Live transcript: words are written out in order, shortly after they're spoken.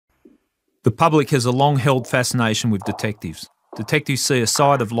The public has a long-held fascination with detectives. Detectives see a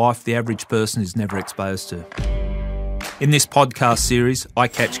side of life the average person is never exposed to. In this podcast series, I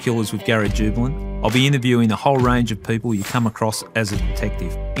Catch Killers with Gary Jubilant, I'll be interviewing a whole range of people you come across as a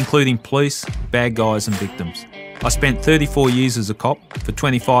detective, including police, bad guys and victims. I spent 34 years as a cop. For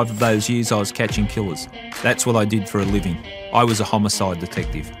 25 of those years I was catching killers. That's what I did for a living. I was a homicide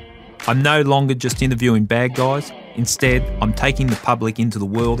detective. I'm no longer just interviewing bad guys. Instead, I'm taking the public into the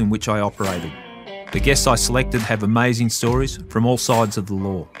world in which I operated. The guests I selected have amazing stories from all sides of the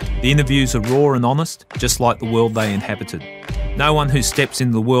law. The interviews are raw and honest, just like the world they inhabited. No one who steps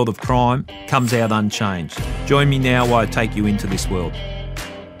into the world of crime comes out unchanged. Join me now while I take you into this world.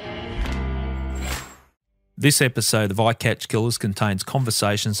 This episode of I Catch Killers contains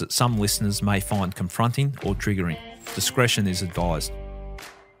conversations that some listeners may find confronting or triggering. Discretion is advised.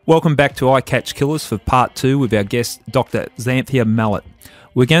 Welcome back to I Catch Killers for part 2 with our guest, Dr. Xanthe Mallett.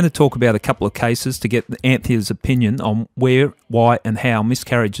 We're going to talk about a couple of cases to get Xanthe's opinion on where, why and how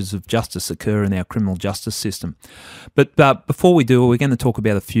miscarriages of justice occur in our criminal justice system. But before we do, we're going to talk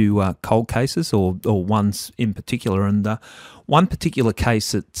about a few cold cases or ones in particular. And one particular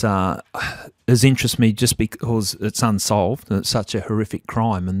case that has interested me just because it's unsolved and it's such a horrific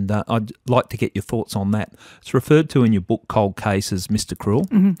crime, and I'd like to get your thoughts on that. It's referred to in your book Cold Case as Mr. Cruel.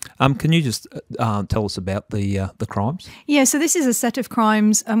 Mm-hmm. Can you just tell us about the crimes? Yeah, so this is a set of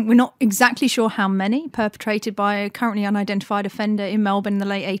crimes. We're not exactly sure how many, perpetrated by a currently unidentified offender in Melbourne in the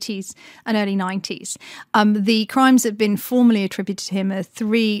late 80s and early 90s. The crimes that have been formally attributed to him are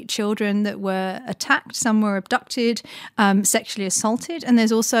 3 children that were attacked, some were abducted, sexually assaulted, and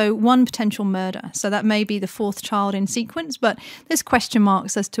there's also 1 potential murder. So that may be the 4th child in sequence, but there's question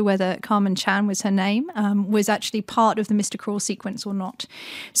marks as to whether Carmen Chan was her name, was actually part of the Mr. Cruel sequence or not.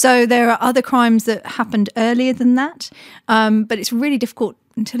 So there are other crimes that happened earlier than that, but it's really difficult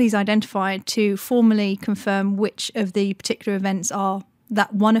until he's identified to formally confirm which of the particular events are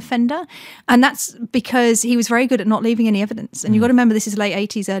that one offender. And that's because he was very good at not leaving any evidence. And you've got to remember, this is late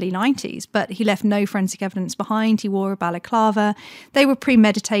 80s, early 90s, but he left no forensic evidence behind. He wore a balaclava. They were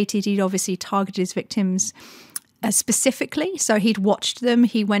premeditated. He'd obviously targeted his victims specifically. So he'd watched them.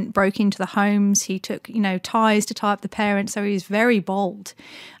 He broke into the homes. He took, ties to tie up the parents. So he was very bold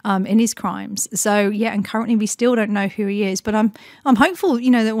in his crimes. So yeah, and currently we still don't know who he is, but I'm hopeful,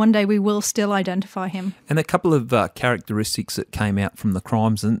 that one day we will still identify him. And a couple of characteristics that came out from the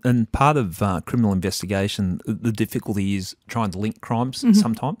crimes, and part of criminal investigation, the difficulty is trying to link crimes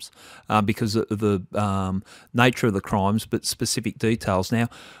sometimes because of the nature of the crimes, but specific details. Now,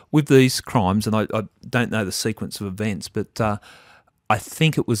 with these crimes, and I don't know the sequence of events, but I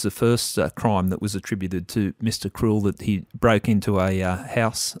think it was the first crime that was attributed to Mr. Cruel, that he broke into a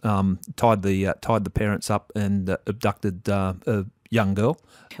house, tied the parents up, and abducted a young girl.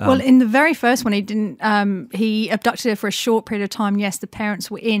 Well, in the very first one, he didn't. He abducted her for a short period of time. Yes, the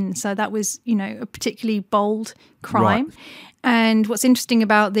parents were in, so that was, a particularly bold crime. Right. And what's interesting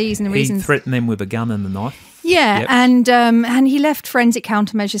about these and the reasons, he threatened them with a gun and a knife. Yeah, yep. And he left forensic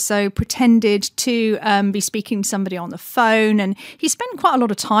countermeasures, so pretended to be speaking to somebody on the phone, and he spent quite a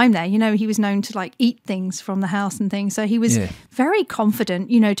lot of time there. He was known to eat things from the house and things, so he was very confident,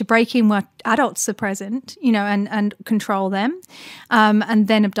 to break in where adults are present, and control them, and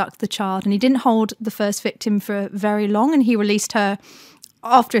then abduct the child. And he didn't hold the first victim for very long, and he released her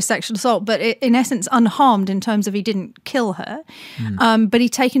after a sexual assault, but in essence unharmed in terms of he didn't kill her. But he'd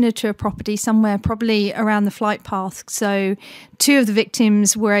taken her to a property somewhere probably around the flight path. So 2 of the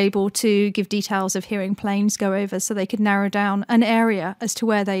victims were able to give details of hearing planes go over, so they could narrow down an area as to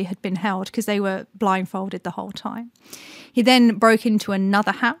where they had been held, because they were blindfolded the whole time. He then broke into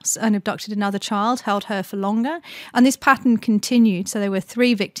another house and abducted another child, held her for longer. And this pattern continued. So there were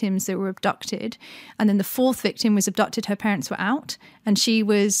 3 victims that were abducted. And then the 4th victim was abducted. Her parents were out. And she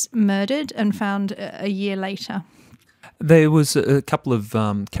was murdered and found a year later. There was a couple of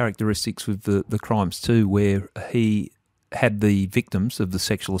characteristics with the crimes too, where he had the victims of the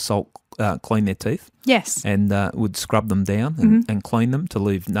sexual assault clean their teeth. Yes. And would scrub them down and clean them to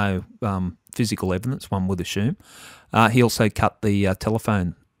leave no physical evidence, one would assume. He also cut the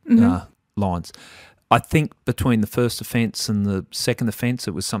telephone lines. I think between the first offence and the second offence,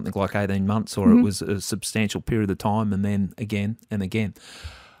 it was something like 18 months, or it was a substantial period of time, and then again and again.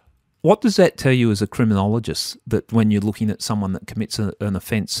 What does that tell you as a criminologist, that when you're looking at someone that commits an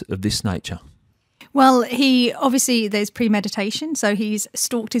offence of this nature? Well, there's premeditation, so he's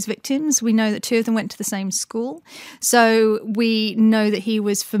stalked his victims. We know that 2 of them went to the same school. So we know that he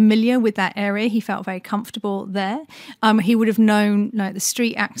was familiar with that area. He felt very comfortable there. He would have known the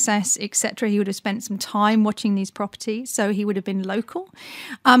street access, etc. He would have spent some time watching these properties, so he would have been local.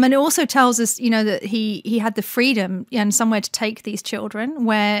 And it also tells us, that he had the freedom and somewhere to take these children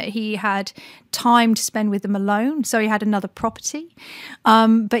where he had time to spend with them alone. So he had another property.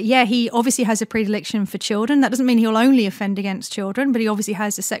 But yeah, he obviously has a predilection for children. That doesn't mean he'll only offend against children, but he obviously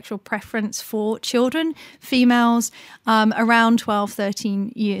has a sexual preference for children, females, around 12,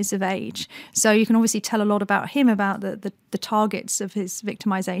 13 years of age. So you can obviously tell a lot about him, about the targets of his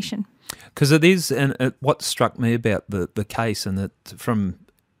victimisation. Because it is, and what struck me about the case, and that from,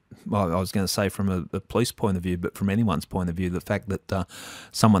 well, I was going to say from a police point of view, but from anyone's point of view, the fact that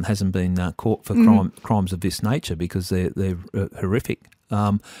someone hasn't been caught for crimes of this nature, because they're horrific.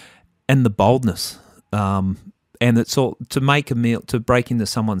 And the boldness, and it's all to make a meal, to break into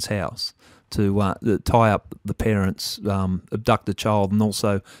someone's house, to tie up the parents, abduct the child, and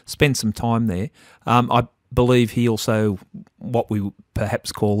also spend some time there. I believe he also, what we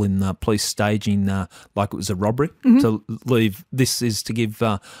perhaps call in police staging, like it was a robbery, to leave. This is to give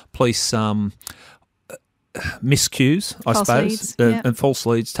police miscues, I suppose, and false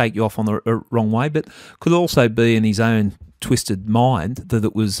leads, take you off on the wrong way, but could also be in his own twisted mind that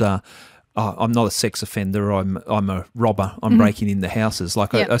it was I'm not a sex offender, I'm a robber, I'm breaking into houses.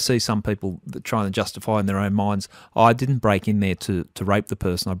 Like I see some people that trying to justify in their own minds, I didn't break in there to rape the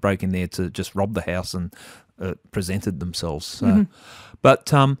person, I broke in there to just rob the house, and presented themselves. So,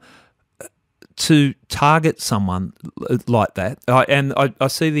 but to target someone like that, I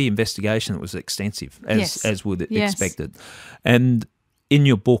see the investigation was extensive, as would expected. And in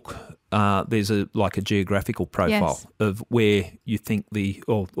your book, there's a geographical profile of where you think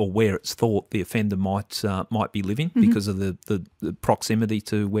or where it's thought the offender might be living because of the proximity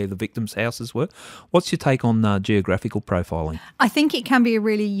to where the victims' houses were. What's your take on geographical profiling? I think it can be a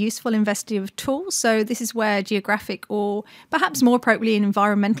really useful investigative tool. So this is where geographic, or perhaps more appropriately an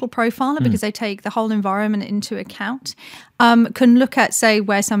environmental profiler, because they take the whole environment into account, can look at, say,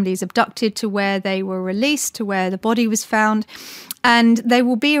 where somebody is abducted to where they were released to where the body was found. And they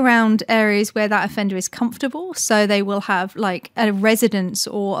will be around areas where that offender is comfortable. So they will have like a residence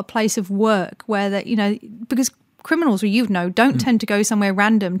or a place of work where that, because criminals, don't tend to go somewhere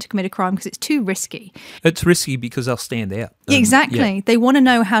random to commit a crime because it's too risky. It's risky because they'll stand out. Exactly. Yeah. They want to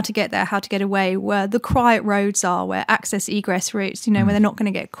know how to get there, how to get away, where the quiet roads are, where access egress routes, where they're not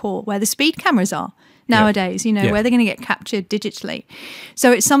going to get caught, where the speed cameras are nowadays, where they're going to get captured digitally.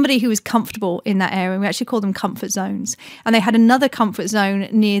 So it's somebody who is comfortable in that area. We actually call them comfort zones. And they had another comfort zone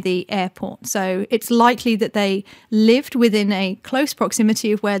near the airport. So it's likely that they lived within a close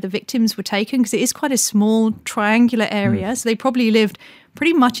proximity of where the victims were taken, because it is quite a small triangular area. So they probably lived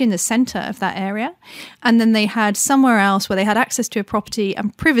pretty much in the centre of that area. And then they had somewhere else where they had access to a property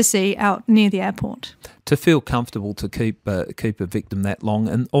and privacy out near the airport. To feel comfortable to keep a victim that long,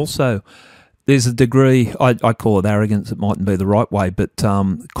 and also there's a degree, I call it arrogance, it mightn't be the right way, but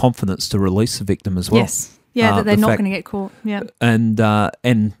confidence to release the victim as well. Yes, that they're not going to get caught. Yeah, and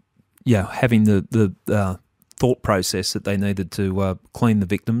having the thought process that they needed to clean the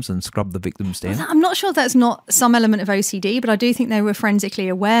victims and scrub the victims down. I'm not sure that's not some element of OCD, but I do think they were forensically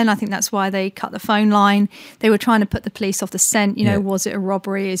aware, and I think that's why they cut the phone line. They were trying to put the police off the scent, was it a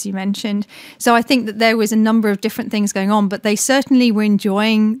robbery, as you mentioned? So I think that there was a number of different things going on, but they certainly were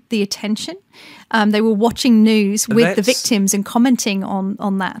enjoying the attention. They were watching news with the victims and commenting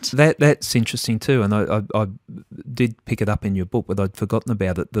on that. That's interesting too, and I did pick it up in your book, but I'd forgotten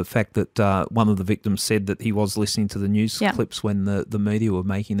about it. The fact that one of the victims said that he was listening to the news clips when the media were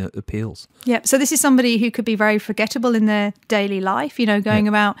making appeals. Yeah, so this is somebody who could be very forgettable in their daily life, going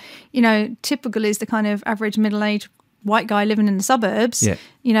about, typical is the kind of average middle-aged white guy living in the suburbs,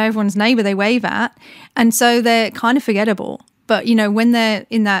 everyone's neighbour they wave at, and so they're kind of forgettable. But, when they're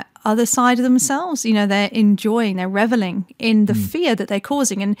in that other side of themselves, they're enjoying, they're reveling in the fear that they're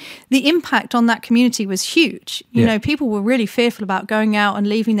causing. And the impact on that community was huge. People were really fearful about going out and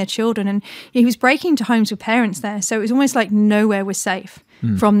leaving their children. And he was breaking into homes with parents there. So it was almost like nowhere was safe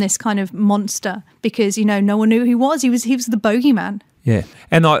from this kind of monster because, no one knew who he was. He was the bogeyman. Yeah,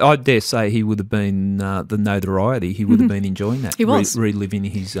 and I dare say he would have been the notoriety. He would have been enjoying that. He was reliving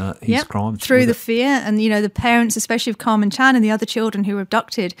his crimes through the fear, and the parents, especially of Carmen Chan and the other children who were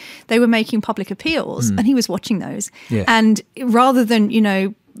abducted, they were making public appeals, and he was watching those. Yeah. And rather than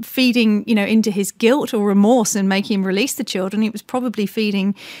feeding, into his guilt or remorse and making him release the children. It was probably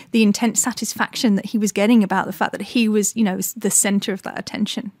feeding the intense satisfaction that he was getting about the fact that he was, the centre of that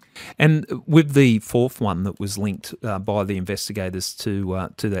attention. And with the fourth one that was linked by the investigators to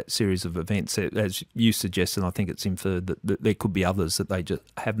that series of events, as you suggested, I think it's inferred that there could be others that they just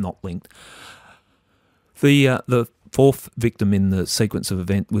have not linked. The fourth victim in the sequence of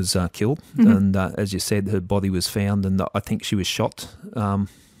event was killed, and as you said, her body was found, and I think she was shot.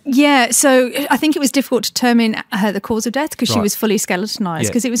 Yeah, so I think it was difficult to determine the cause of death because she was fully skeletonized,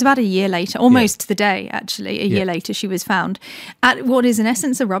 because it was about a year later, almost to the day actually, a year later she was found at what is in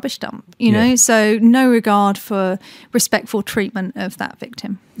essence a rubbish dump, so no regard for respectful treatment of that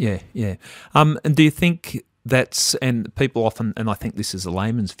victim. Yeah. And do you think and people often, and I think this is a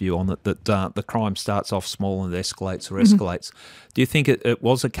layman's view on it, that the crime starts off small and it escalates or escalates. Do you think it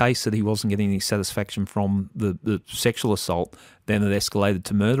was a case that he wasn't getting any satisfaction from the sexual assault, then it escalated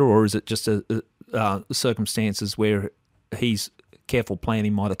to murder, or is it just circumstances where he's careful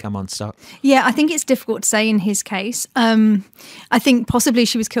planning might have come unstuck? Yeah, I think it's difficult to say in his case. I think possibly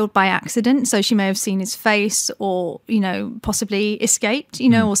she was killed by accident, so she may have seen his face or, possibly escaped,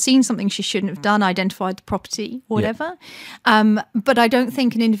 or seen something she shouldn't have done, identified the property or whatever. But I don't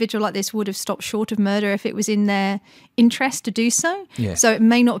think an individual like this would have stopped short of murder if it was in their interest to do so. Yeah. So it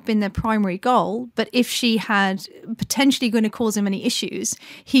may not have been their primary goal, but if she had potentially going to cause him any issues,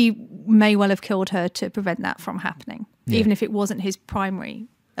 he may well have killed her to prevent that from happening. Even if it wasn't his primary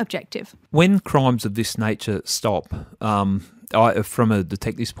objective. When crimes of this nature stop, from a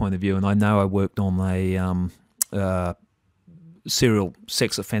detective's point of view, and I know I worked on a serial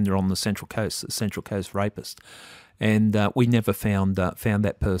sex offender on the Central Coast rapist, and we never found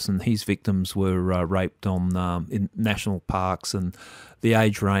that person. His victims were raped in national parks, and the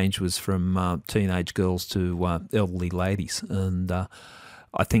age range was from teenage girls to elderly ladies, and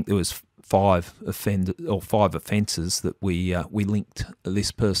I think there was five offences that we linked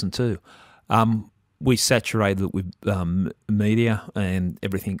this person to. We saturated it with media and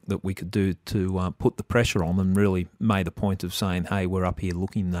everything that we could do to put the pressure on, and really made a point of saying, "Hey, we're up here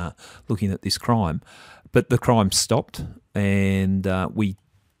looking at this crime," but the crime stopped, and we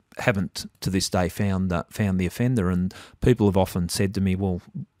haven't to this day found the offender. And people have often said to me, "Well,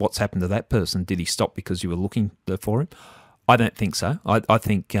 what's happened to that person? Did he stop because you were looking for him?" I don't think so. I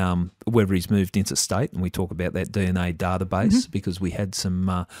think whether he's moved interstate, and we talk about that DNA database because we had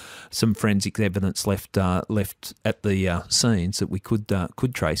some forensic evidence left at the scenes that we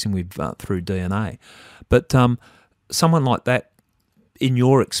could trace him with through DNA. But someone like that, in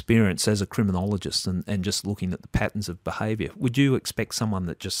your experience as a criminologist and just looking at the patterns of behaviour, would you expect someone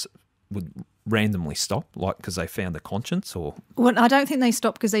that just would randomly stop, like because they found a conscience? Or well, I don't think they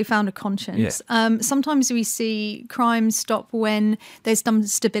stop because they found a conscience. Sometimes we see crimes stop when there's some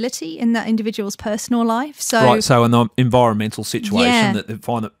stability in that individual's personal life. So an environmental situation that they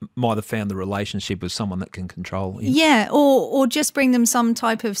might have found the relationship with someone that can control him. Yeah, or just bring them some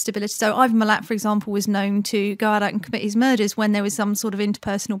type of stability. So Ivan Milat, for example, was known to go out and commit his murders when there was some sort of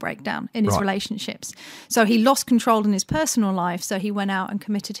interpersonal breakdown in his relationships. So he lost control in his personal life, so he went out and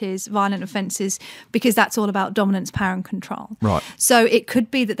committed his violent offences because that's all about dominance, power and control. Right. So it could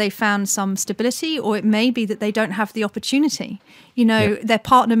be that they found some stability, or it may be that they don't have the opportunity. Their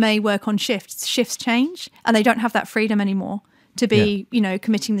partner may work on shifts. Shifts change and they don't have that freedom anymore to be,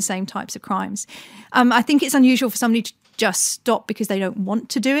 committing the same types of crimes. I think it's unusual for somebody to just stop because they don't want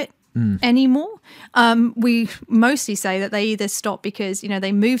to do it anymore. We mostly say that they either stop because,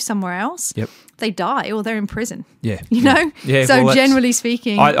 they move somewhere else, they die, or they're in prison. Yeah. So generally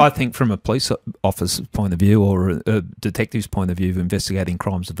speaking, I think from a police officer's point of view or a detective's point of view of investigating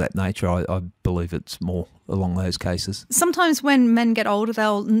crimes of that nature, I believe it's more along those cases. Sometimes when men get older,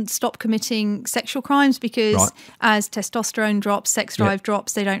 they'll stop committing sexual crimes because as testosterone drops, sex drive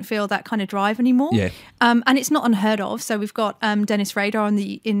drops, they don't feel that kind of drive anymore. Yeah. And it's not unheard of. So we've got Dennis Rader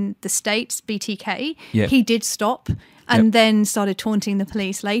in the States, BTK. Yeah. He did stop and then started taunting the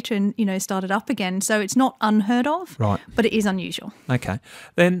police later and, started up again. So it's not unheard of, but it is unusual. Okay.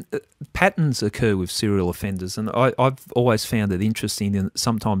 Then patterns occur with serial offenders, and I've always found it interesting, and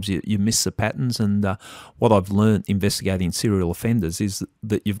sometimes you miss the patterns, and what I've learnt investigating serial offenders is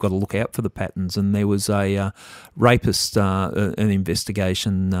that you've got to look out for the patterns. And there was a rapist, an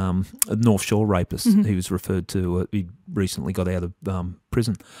investigation, a North Shore rapist, he was referred to, he recently got out of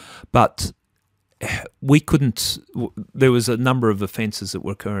prison, but we couldn't. There was a number of offences that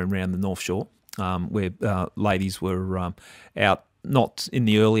were occurring around the North Shore, where ladies were out, not in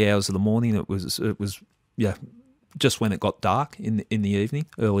the early hours of the morning. It was just when it got dark in the evening,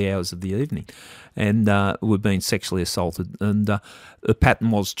 early hours of the evening, and were being sexually assaulted. And the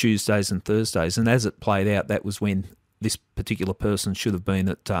pattern was Tuesdays and Thursdays. And as it played out, that was when this particular person should have been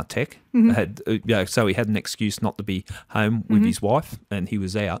at tech. So he had an excuse not to be home with his wife, and he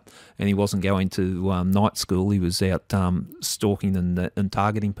was out, and he wasn't going to night school. He was out stalking and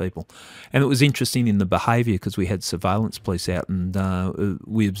targeting people. And it was interesting in the behaviour because we had surveillance police out, and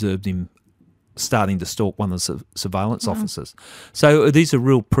we observed him starting to stalk one of the surveillance officers. So it is a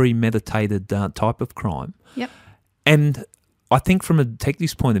real premeditated type of crime. Yep. And I think from a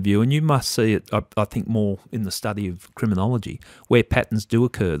detective's point of view, and you must see it, I think, more in the study of criminology, where patterns do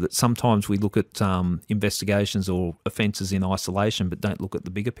occur, that sometimes we look at investigations or offences in isolation but don't look at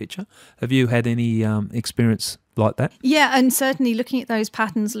the bigger picture. Have you had any experience like that? Yeah, and certainly looking at those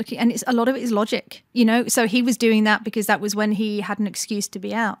patterns, and a lot of it is logic, So he was doing that because that was when he had an excuse to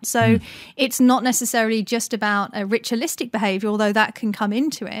be out. So it's not necessarily just about a ritualistic behaviour, although that can come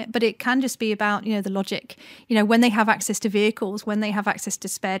into it, but it can just be about, the logic. When they have access to vehicles, when they have access to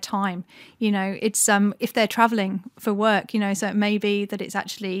spare time, it's if they're travelling for work, so it may be that it's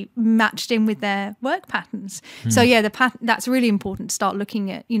actually matched in with their work patterns. So yeah, that's really important to start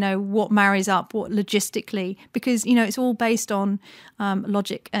looking at, what marries up, what logistically, because, it's all based on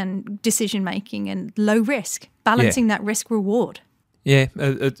logic and decision-making and low risk, balancing that risk-reward. Yeah,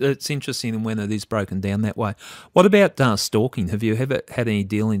 it's interesting when it is broken down that way. What about stalking? Have you ever had any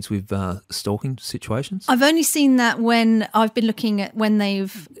dealings with stalking situations? I've only seen that when I've been looking at when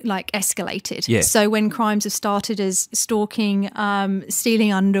they've escalated. Yeah. So when crimes have started as stalking,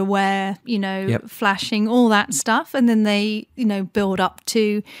 stealing underwear, flashing, all that stuff, and then they, build up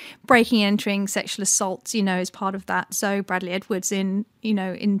to breaking, entering, sexual assaults, as part of that. So Bradley Edwards in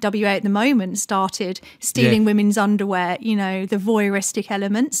WA at the moment started stealing women's underwear, the voyeuristic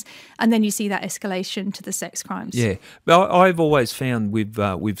elements, and then you see that escalation to the sex crimes. Yeah, but I've always found with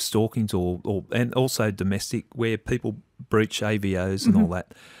stalkings and also domestic, where people breach AVOs and all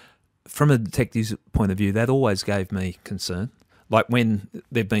that, from a detective's point of view, that always gave me concern. Like when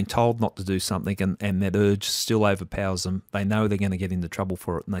they've been told not to do something and that urge still overpowers them, they know they're going to get into trouble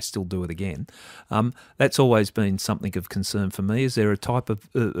for it and they still do it again. That's always been something of concern for me. Is there a type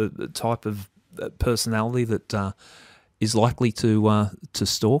of personality that is likely to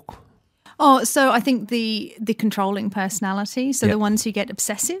stalk? Oh, so I think the controlling personality, so the ones who get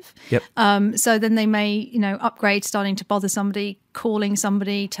obsessive. Yep. So then they may, upgrade, starting to bother somebody, calling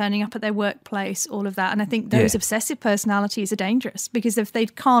somebody, turning up at their workplace, all of that. And I think those obsessive personalities are dangerous because if they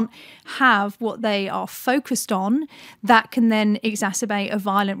can't have what they are focused on, that can then exacerbate a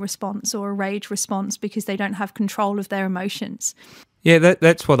violent response or a rage response because they don't have control of their emotions. Yeah,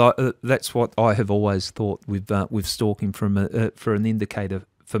 that's what I have always thought with stalking for an indicator.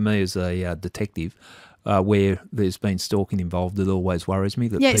 For me as a detective, where there's been stalking involved, it always worries me.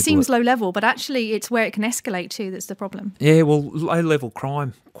 That it seems low level, but actually it's where it can escalate to that's the problem. Yeah, well, low-level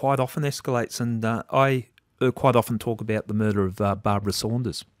crime quite often escalates, and I quite often talk about the murder of Barbara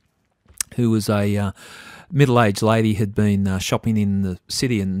Saunders, who was a middle-aged lady, had been shopping in the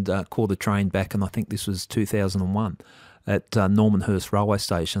city and caught a train back, and I think this was 2001, at Normanhurst railway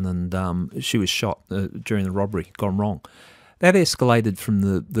station, and she was shot during the robbery, gone wrong. That escalated from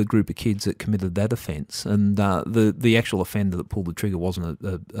the group of kids that committed that offence, and the actual offender that pulled the trigger wasn't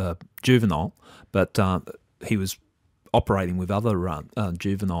a juvenile, but he was operating with other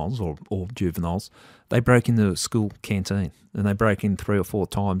juveniles or juveniles. They broke into a school canteen, and they broke in 3 or 4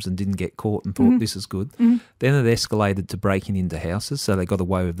 times and didn't get caught and thought this is good. Then it escalated to breaking into houses, so they got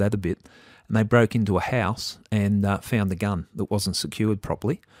away with that a bit. And they broke into a house and found a gun that wasn't secured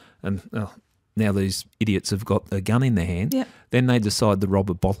properly, and now these idiots have got a gun in their hand. Yep. Then they decide to rob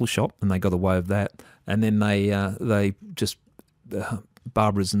a bottle shop, and they got away with that. And then they just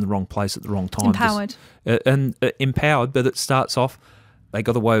Barbara's in the wrong place at the wrong time. Empowered. Empowered, but it starts off, they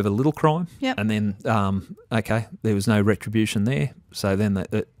got away with a little crime, yep. And then, there was no retribution there. So then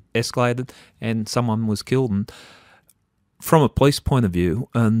it escalated and someone was killed. And from a police point of view,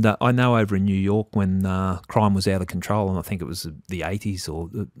 and I know over in New York when crime was out of control, and I think it was the 80s or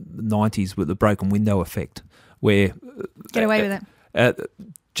the 90s with the broken window effect, where... Get away with it.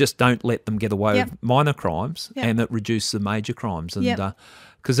 Just don't let them get away yep. with minor crimes, yep. and it reduces the major crimes. And yep.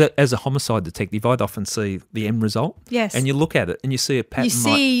 Because as a homicide detective, I'd often see the end result. Yes. And you look at it and you see a pattern.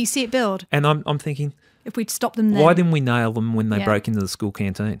 You see it build. And I'm thinking, if we'd stopped them then. Why didn't we nail them when they yeah. broke into the school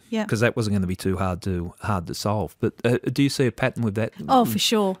canteen? Yeah. Because that wasn't going to be too hard to solve. But do you see a pattern with that? Oh, for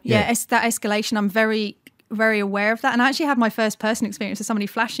sure. Yeah. That escalation, I'm very very aware of that. And I actually had my first personal experience of somebody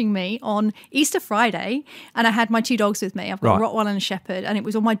flashing me on Easter Friday, and I had my 2 dogs with me. I've got a Rottweiler and a Shepherd, and it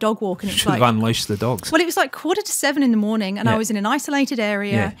was on my dog walk. And it was Should have unleashed the dogs. Well, it was like 6:45 in the morning, and I was in an isolated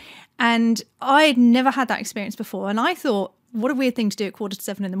area, and I had never had that experience before. And I thought, what a weird thing to do at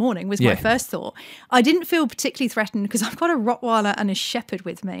 6:45 in the morning was my first thought. I didn't feel particularly threatened because I've got a Rottweiler and a Shepherd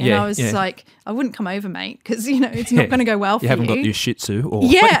with me. And I was like, I wouldn't come over, mate, because, it's not going to go well for you. You haven't got your Shih Tzu. Or,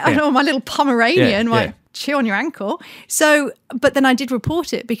 I know, my little Pomeranian, like, chew on your ankle. So, but then I did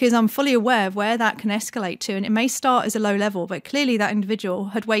report it because I'm fully aware of where that can escalate to. And it may start as a low level, but clearly that individual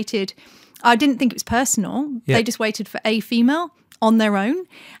had waited. I didn't think it was personal. They just waited for a female on their own.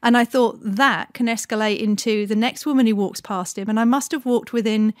 And I thought that can escalate into the next woman who walks past him. And I must have walked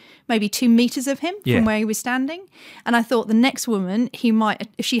within maybe 2 meters of him from where he was standing. And I thought the next woman, he might,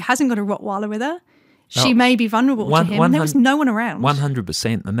 if she hasn't got a Rottweiler with her, she may be vulnerable to him, and there was no one around.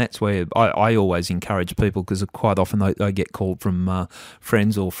 100%, and that's where I always encourage people, because quite often they get called from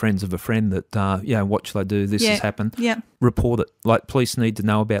friends or friends of a friend that, what should I do? This has happened. Yeah. Report it. Like, police need to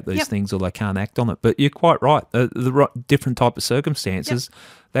know about these things or they can't act on it. But you're quite right. The different type of circumstances,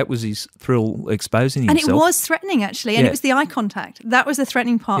 that was his thrill exposing himself. And it was threatening, actually, and it was the eye contact. That was the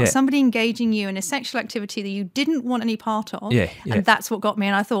threatening part. Somebody engaging you in a sexual activity that you didn't want any part of, and that's what got me.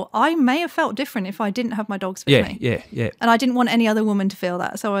 And I thought, I may have felt different if I didn't have my dogs with me. And I didn't want any other woman to feel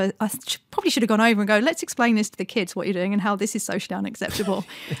that. So I probably should have gone over and go, let's explain this to the kids, what you're doing and how this is socially unacceptable.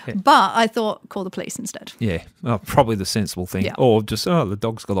 But I thought, call the police instead. Yeah, well, probably the sensible thing. Or just, the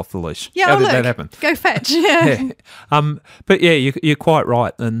dog's got off the leash. Yeah, how did that happen? Go fetch. But you're quite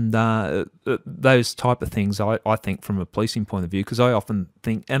right. And those type of things, I think, from a policing point of view, because I often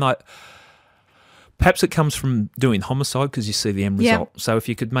think, perhaps it comes from doing homicide, because you see the end result. So if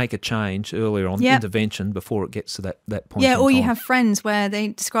you could make a change earlier on, intervention, before it gets to that point. Yeah, or you have friends where they're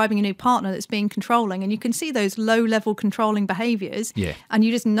describing a new partner that's being controlling, and you can see those low-level controlling behaviours, and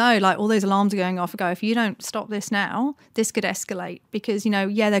you just know, like, all those alarms are going off. If you don't stop this now, this could escalate, because,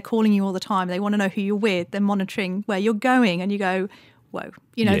 they're calling you all the time. They want to know who you're with. They're monitoring where you're going, and you go, whoa,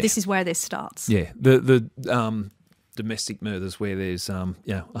 this is where this starts. Yeah, the domestic murders where there's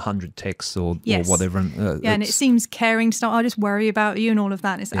 100 texts or whatever. And it seems caring to start, I just worry about you and all of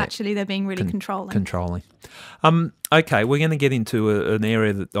that. It's actually they're being really controlling. Okay, we're going to get into an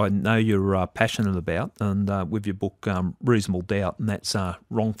area that I know you're passionate about, and with your book Reasonable Doubt, and that's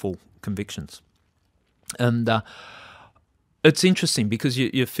wrongful convictions. And it's interesting because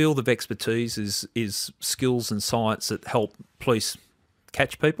your field of expertise is skills and science that help police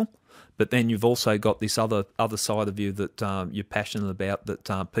catch people. But then you've also got this other side of you that you're passionate about,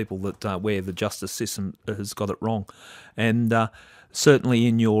 that people that where the justice system has got it wrong. And certainly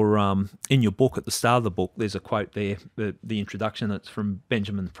in your book, at the start of the book, there's a quote there, the introduction. It's from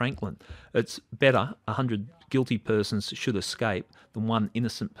Benjamin Franklin. It's better 100 guilty persons should escape than one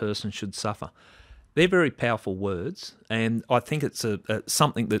innocent person should suffer. They're very powerful words, and I think it's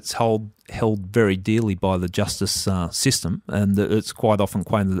something that's held very dearly by the justice system, and it's quite often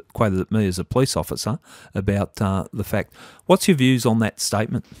quoted at me as a police officer about the fact. What's your views on that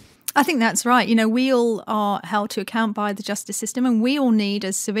statement? I think that's right. We all are held to account by the justice system, and we all need,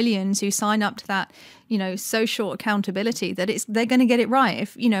 as civilians who sign up to that, social accountability, that they're going to get it right.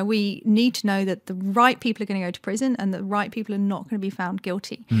 If, we need to know that the right people are going to go to prison and the right people are not going to be found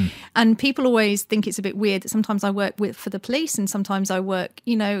guilty. And people always think it's a bit weird that sometimes I work for the police and sometimes I work,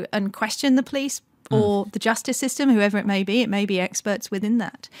 and question the police or the justice system, whoever it may be. It may be experts within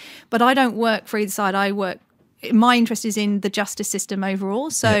that. But I don't work for either side. My interest is in the justice system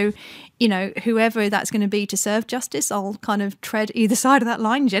overall. So, whoever that's going to be to serve justice, I'll kind of tread either side of that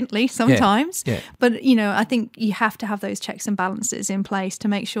line gently sometimes. But, I think you have to have those checks and balances in place to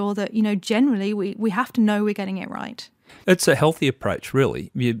make sure that, generally we have to know we're getting it right. It's a healthy approach, really.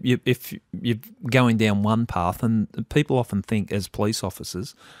 If you're going down one path, and people often think as police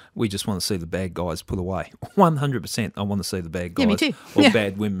officers, we just want to see the bad guys put away. 100% I want to see the bad guys me too. or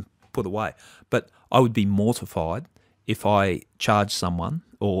bad women put away. But I would be mortified if I charged someone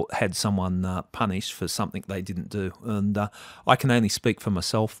or had someone punished for something they didn't do. And I can only speak for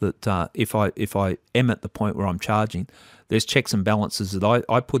myself that if I am at the point where I'm charging, there's checks and balances that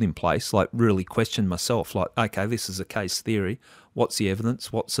I put in place, like really question myself, like, okay, this is a case theory. What's the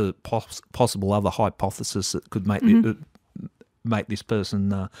evidence? What's a possible other hypothesis that could make this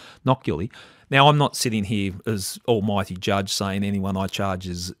person not guilty? Now, I'm not sitting here as almighty judge saying anyone I charge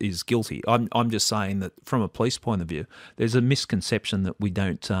is guilty. I'm just saying that from a police point of view, there's a misconception that we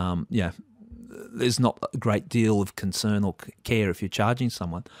don't, there's not a great deal of concern or care if you're charging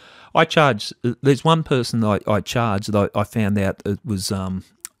someone. There's one person that I charged that I found out it was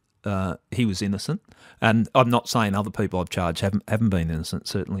he was innocent. And I'm not saying other people I've charged haven't been innocent.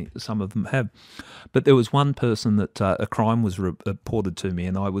 Certainly some of them have. But there was one person that a crime was reported to me,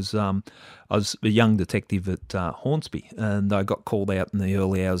 and I was a young detective at Hornsby, and I got called out in the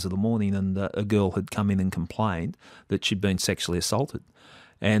early hours of the morning, and a girl had come in and complained that she'd been sexually assaulted.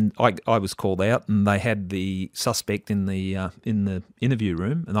 And I was called out, and they had the suspect in the interview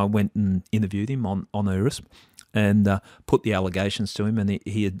room, and I went and interviewed him on IRISP and put the allegations to him, and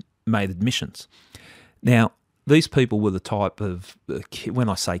he had made admissions. Now, these people were the type of, when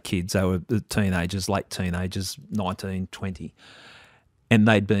I say kids, they were teenagers, late teenagers, 19, 20, and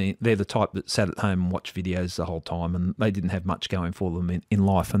they're the type that sat at home and watched videos the whole time, and they didn't have much going for them in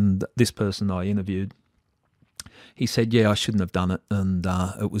life. And this person I interviewed, he said, yeah, I shouldn't have done it, and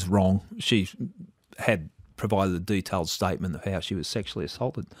it was wrong. She had provided a detailed statement of how she was sexually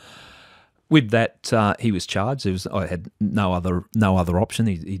assaulted. With that, he was charged. I had no other option.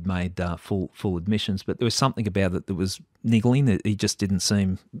 He'd made full admissions, but there was something about it that was niggling. He just didn't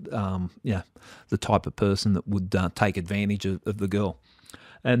seem, the type of person that would take advantage of the girl.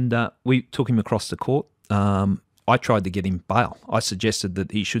 And we took him across the court. I tried to get him bail. I suggested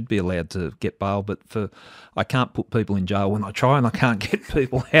that he should be allowed to get bail, but I can't put people in jail when I try, and I can't get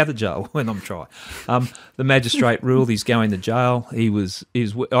people out of jail when I'm trying. The magistrate ruled he's going to jail.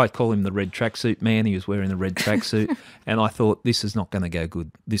 I call him the red tracksuit man. He was wearing the red tracksuit, and I thought, this is not going to go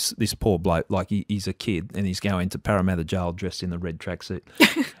good. This poor bloke, like he's a kid, and he's going to Parramatta jail dressed in the red tracksuit.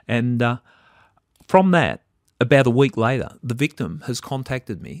 And from that, about a week later, the victim has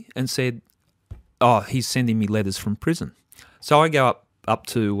contacted me and said, oh, he's sending me letters from prison. So I go up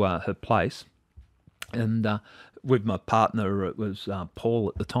to her place, and with my partner, it was Paul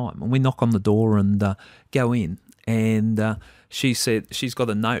at the time, and we knock on the door and go in, and she said she's got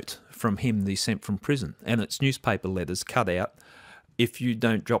a note from him that he sent from prison, and it's newspaper letters cut out, if you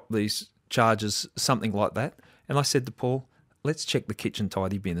don't drop these charges, something like that. And I said to Paul, let's check the kitchen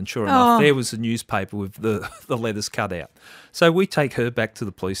tidy bin. And sure enough, there was a newspaper with the letters cut out. So we take her back to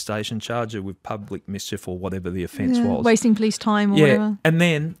the police station, charge her with public mischief or whatever the offence was. Wasting police time or whatever. And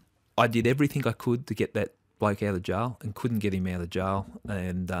then I did everything I could to get that bloke out of jail and couldn't get him out of jail.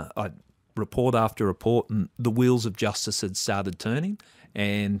 And I report after report, and the wheels of justice had started turning,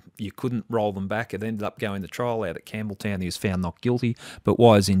 and you couldn't roll them back. It ended up going to trial out at Campbelltown. He was found not guilty, but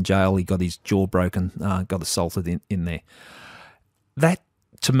while he was in jail, he got his jaw broken, got assaulted in there. That,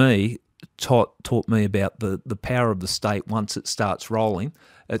 to me, taught me about the power of the state once it starts rolling.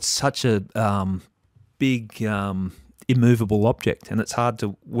 It's such a big, immovable object, and it's hard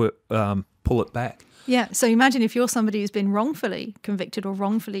to pull it back. Yeah, so imagine if you're somebody who's been wrongfully convicted or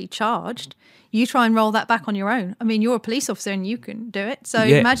wrongfully charged, you try and roll that back on your own. I mean, you're a police officer and you can do it. So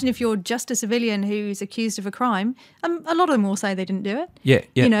imagine if you're just a civilian who's accused of a crime, a lot of them will say they didn't do it. Yeah.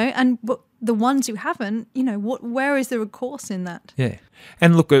 You know, and the ones who haven't, you know, where is the recourse in that? Yeah.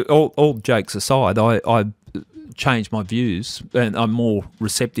 And look, all jokes aside, I changed my views, and I'm more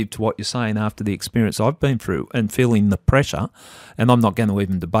receptive to what you're saying after the experience I've been through and feeling the pressure. And I'm not going to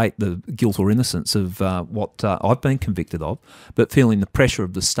even debate the guilt or innocence of what I've been convicted of, but feeling the pressure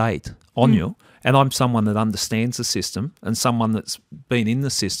of the state on you. And I'm someone that understands the system and someone that's been in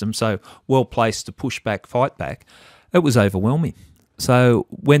the system, so well placed to push back, fight back. It was overwhelming. So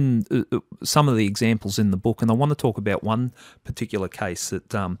when some of the examples in the book, and I want to talk about one particular case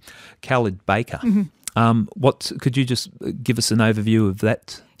that Khalid Baker. Could you just give us an overview of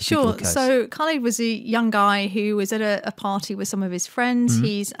that? Sure. Case? So Khalid was a young guy who was at a party with some of his friends.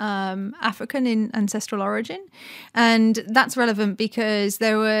 He's African in ancestral origin, and that's relevant because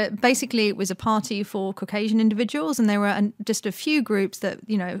it was a party for Caucasian individuals, and there were just a few groups that,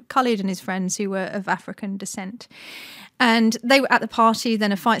 you know, Khalid and his friends who were of African descent. And they were at the party,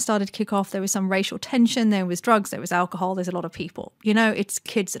 then a fight started to kick off. There was some racial tension, there was drugs, there was alcohol, there's a lot of people. You know, it's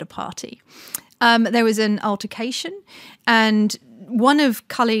kids at a party. There was an altercation, and one of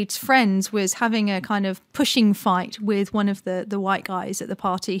Khalid's friends was having a kind of pushing fight with one of the white guys at the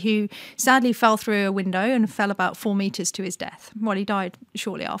party, who sadly fell through a window and fell about 4 meters to his death. Well, he died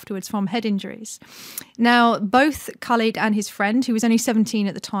shortly afterwards from head injuries. Now, both Khalid and his friend, who was only 17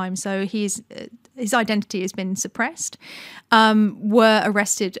 at the time, so his identity has been suppressed, were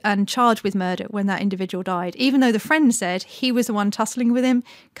arrested and charged with murder when that individual died. Even though the friend said he was the one tussling with him,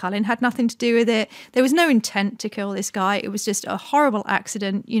 Khalid had nothing to do with it. There was no intent to kill this guy. It was just a horrible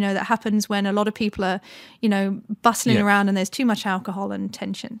accident, you know, that happens when a lot of people are, you know, bustling around and there's too much alcohol and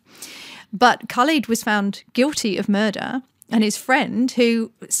tension. But Khalid was found guilty of murder. And his friend,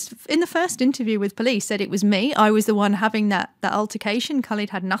 who in the first interview with police said, it was me, I was the one having that altercation,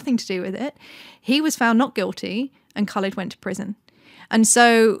 Khalid had nothing to do with it. He was found not guilty, and Khalid went to prison. And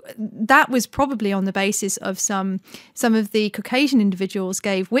so that was probably on the basis of some of the Caucasian individuals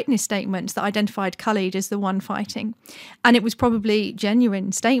gave witness statements that identified Khalid as the one fighting. And it was probably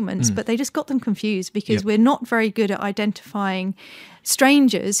genuine statements, but they just got them confused because we're not very good at identifying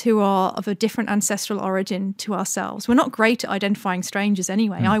strangers who are of a different ancestral origin to ourselves. We're not great at identifying strangers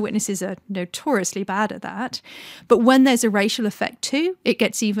anyway. Eyewitnesses are notoriously bad at that. But when there's a racial effect too, it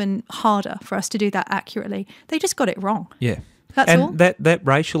gets even harder for us to do that accurately. They just got it wrong. Yeah. That's and all. that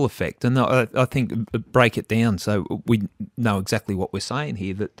racial effect, and I think break it down so we know exactly what we're saying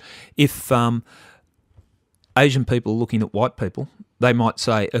here, that if Asian people are looking at white people, they might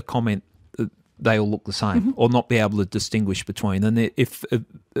say a comment, they all look the same, or not be able to distinguish between. And if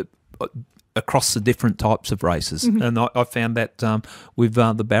across the different types of races, and I found that with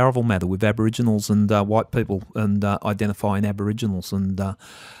the Bowraville matter, with Aboriginals and white people, and identifying Aboriginals, and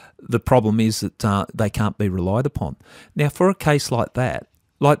the problem is that they can't be relied upon. Now, for a case like that,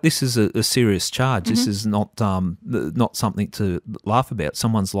 like this is a serious charge. This is not something to laugh about.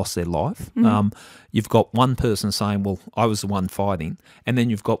 Someone's lost their life. You've got one person saying, well, I was the one fighting, and then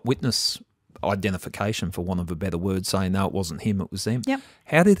you've got witness identification, for want of a better word, saying no, it wasn't him, it was them. Yep.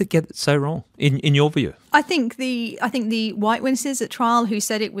 How did it get so wrong, in your view? I think the white witnesses at trial who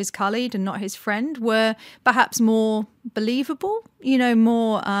said it was Khalid and not his friend were perhaps more believable,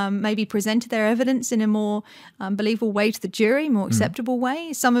 more maybe presented their evidence in a more believable way to the jury, more acceptable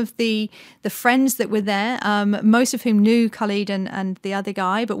way. Some of the friends that were there, most of whom knew Khalid and the other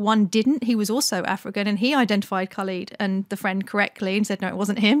guy, but one didn't. He was also African, and he identified Khalid and the friend correctly and said, no, it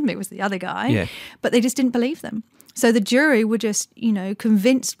wasn't him, it was the other guy. Yeah. But they just didn't believe them. So the jury were just,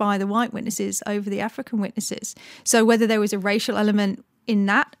 convinced by the white witnesses over the African witnesses. So whether there was a racial element in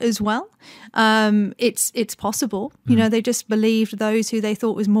that as well, it's possible. They just believed those who they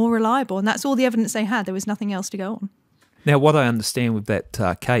thought was more reliable, and that's all the evidence they had. There was nothing else to go on. Now, what I understand with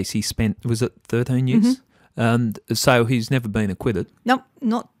that case, he spent, was it 13 years? And so he's never been acquitted. Nope,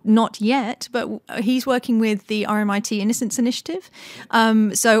 not yet, but he's working with the RMIT Innocence Initiative.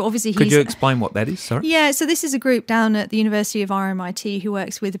 So obviously Could you explain what that is? Sorry. Yeah, so this is a group down at the University of RMIT who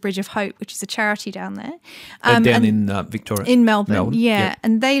works with the Bridge of Hope, which is a charity down there. Down in Victoria? In Melbourne, yeah. Yep.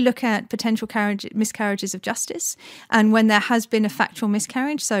 And they look at potential miscarriages of justice, and when there has been a factual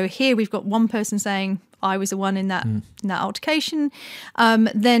miscarriage. So here we've got one person saying, I was the one in that altercation.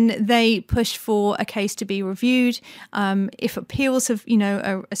 Then they push for a case to be reviewed. If appeals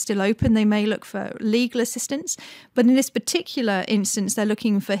are still open, they may look for legal assistance. But in this particular instance, they're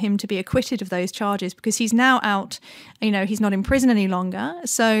looking for him to be acquitted of those charges because he's now out. He's not in prison any longer,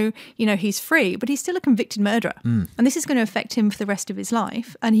 so he's free. But he's still a convicted murderer, and this is going to affect him for the rest of his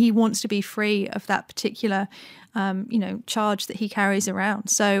life. And he wants to be free of that particular charge that he carries around.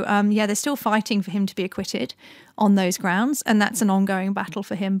 So, they're still fighting for him to be acquitted on those grounds, and that's an ongoing battle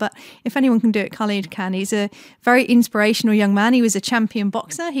for him. But if anyone can do it, Khalid can. He's a very inspirational young man. He was a champion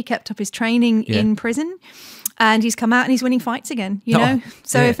boxer. He kept up his training in prison, and he's come out and he's winning fights again,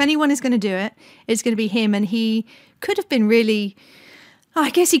 So if anyone is going to do it, it's going to be him. And he could have been really... I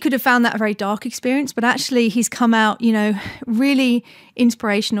guess he could have found that a very dark experience, but actually he's come out, really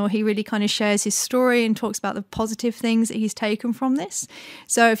inspirational. He really kind of shares his story and talks about the positive things that he's taken from this.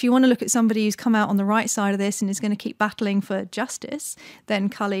 So if you want to look at somebody who's come out on the right side of this and is going to keep battling for justice, then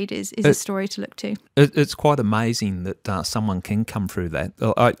Khalid is a story to look to. It's quite amazing that someone can come through that.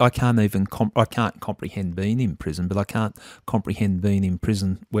 I can't comprehend being in prison, but I can't comprehend being in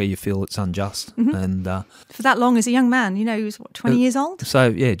prison where you feel it's unjust. And for that long as a young man, he was 20 years old? So,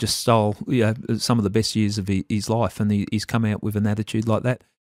 yeah, just stole some of the best years of his life, and he's come out with an attitude like that.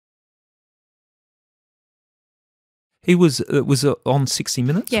 It was on 60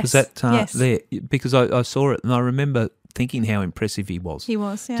 Minutes? Yes. Was that yes. there? Because I saw it, and I remember thinking how impressive he was. He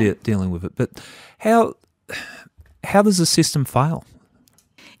was, yeah. Dealing with it. But how does the system fail?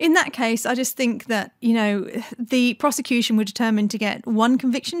 In that case, I just think that, the prosecution were determined to get one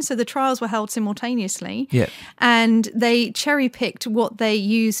conviction. So the trials were held simultaneously. Yeah. And they cherry-picked what they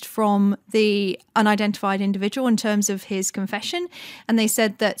used from the unidentified individual in terms of his confession. And they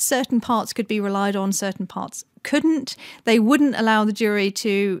said that certain parts could be relied on, certain parts couldn't. They wouldn't allow the jury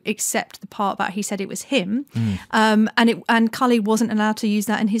to accept the part that he said it was him. And Khalid wasn't allowed to use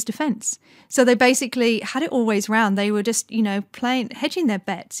that in his defence. So they basically had it always round. They were just, hedging their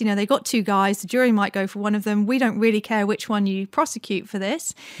bets. They got two guys. The jury might go for one of them. We don't really care which one you prosecute for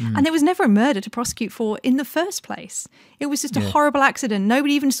this. And there was never a murder to prosecute for in the first place. It was just a horrible accident.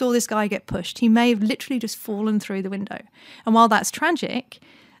 Nobody even saw this guy get pushed. He may have literally just fallen through the window. And while that's tragic,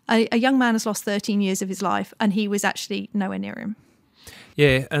 a young man has lost 13 years of his life, and he was actually nowhere near him.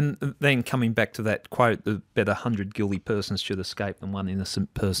 Yeah, and then coming back to that quote, the better 100 guilty persons should escape than one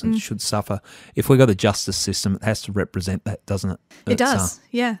innocent person should suffer. If we've got a justice system, it has to represent that, doesn't it? It does,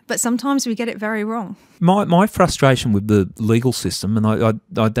 yeah. But sometimes we get it very wrong. My frustration with the legal system, and I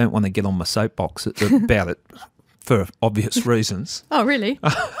don't want to get on my soapbox about it for obvious reasons. Oh, really?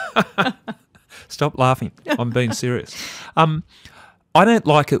 Stop laughing. I'm being serious. I don't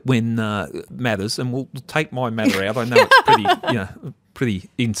like it when matters, and we'll take my matter out. I know it's pretty, pretty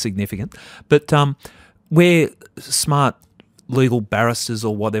insignificant, but where smart legal barristers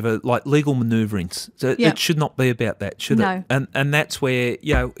or whatever, like legal manoeuvrings, it should not be about that, should it? And that's where,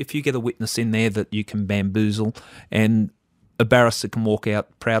 if you get a witness in there that you can bamboozle, and a barrister can walk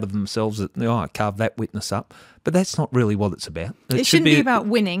out proud of themselves that, I carved that witness up. But that's not really what it's about. It shouldn't be about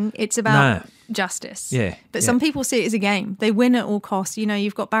winning. It's about justice. Yeah. But some people see it as a game. They win at all costs.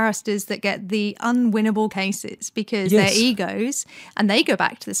 You've got barristers that get the unwinnable cases because they're egos, and they go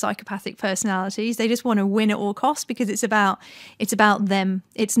back to the psychopathic personalities. They just want to win at all costs because it's about them.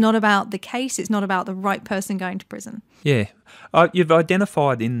 It's not about the case. It's not about the right person going to prison. Yeah. You've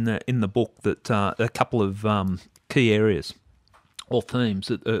identified in the book that a couple of key areas or themes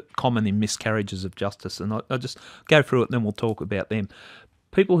that are common in miscarriages of justice, and I'll just go through it and then we'll talk about them.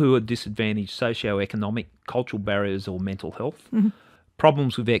 People who are disadvantaged, socio-economic, cultural barriers or mental health,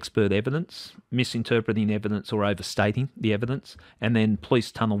 problems with expert evidence, misinterpreting evidence or overstating the evidence, and then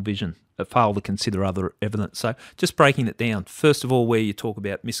police tunnel vision, fail to consider other evidence. So just breaking it down, first of all, where you talk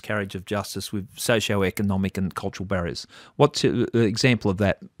about miscarriage of justice with socio-economic and cultural barriers, what's an example of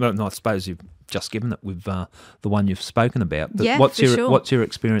that? Well, I suppose you've just given it with the one you've spoken about. But what's your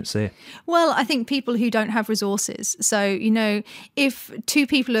experience there? Well, I think people who don't have resources. So, if two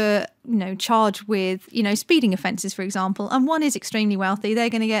people are, charged with, speeding offences, for example, and one is extremely wealthy, they're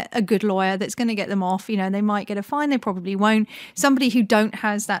going to get a good lawyer that's going to get them off. They might get a fine, they probably won't. Somebody who don't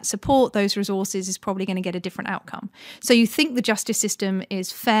has that support, those resources, is probably going to get a different outcome. So you think the justice system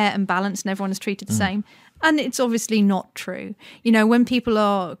is fair and balanced and everyone is treated the same. And it's obviously not true. When people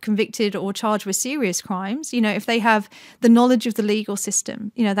are convicted or charged with serious crimes, if they have the knowledge of the legal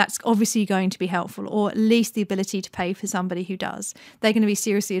system, that's obviously going to be helpful, or at least the ability to pay for somebody who does. They're going to be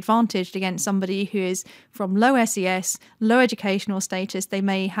seriously advantaged against somebody who is from low SES, low educational status. They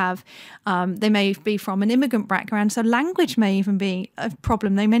may be from an immigrant background, so language may even be a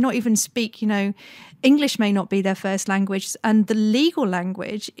problem. They may not even speak, English may not be their first language, and the legal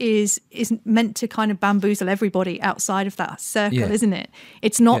language is meant to kind of bamboozle everybody outside of that circle, isn't it?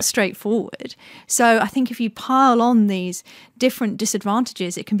 It's not straightforward. So I think if you pile on these different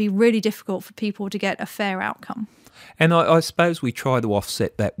disadvantages, it can be really difficult for people to get a fair outcome. And I suppose we try to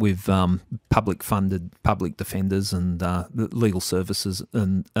offset that with public-funded public defenders and the legal services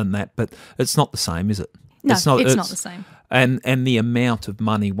and that, but it's not the same, is it? No, it's not the same. And the amount of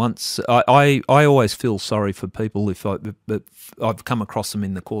money, once I always feel sorry for people if I've come across them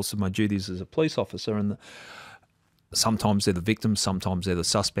in the course of my duties as a police officer, and sometimes they're the victims, sometimes they're the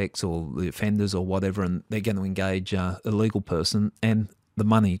suspects or the offenders or whatever, and they're going to engage a legal person, and the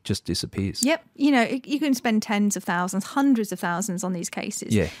money just disappears. Yep. You can spend tens of thousands, hundreds of thousands on these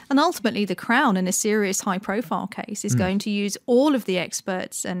cases. Yeah. And ultimately the Crown, in a serious high-profile case, is going to use all of the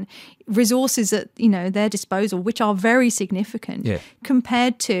experts and resources at their disposal, which are very significant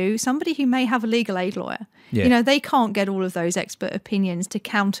compared to somebody who may have a legal aid lawyer. Yeah. They can't get all of those expert opinions to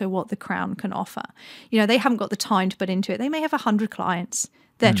counter what the Crown can offer. They haven't got the time to put into it. They may have 100 clients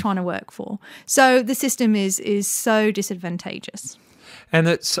they're trying to work for. So the system is so disadvantageous. And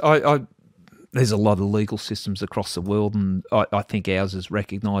it's there's a lot of legal systems across the world, and I think ours is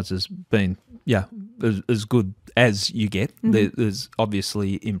recognised as being as good as you get. There's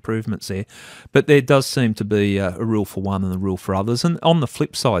obviously improvements there, but there does seem to be a rule for one and a rule for others. And on the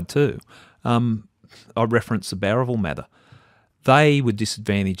flip side too, I referenced the Barraville matter. They were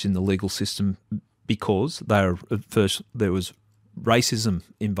disadvantaged in the legal system because there was racism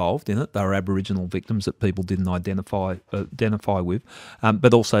involved in it. They were Aboriginal victims that people didn't identify with,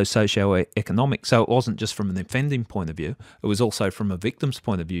 but also socio-economic. So it wasn't just from an offending point of view, it was also from a victim's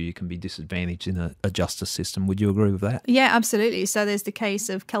point of view. You can be disadvantaged in a justice system. Would you agree with that? Yeah, absolutely. So there's the case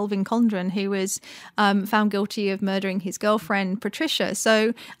of Kelvin Condren, who was found guilty of murdering his girlfriend, Patricia.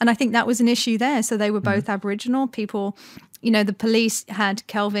 And I think that was an issue there. So they were both Aboriginal people. The police had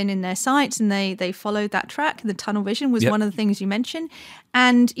Kelvin in their sights and they followed that track. The tunnel vision was one of the things you mentioned.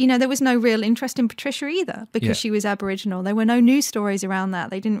 And, there was no real interest in Patricia either because she was Aboriginal. There were no news stories around that.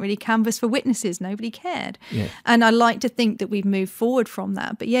 They didn't really canvass for witnesses. Nobody cared. Yeah. And I like to think that we've moved forward from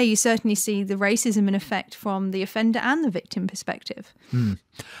that. But you certainly see the racism in effect from the offender and the victim perspective.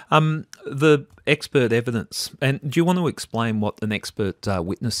 The expert evidence, and do you want to explain what an expert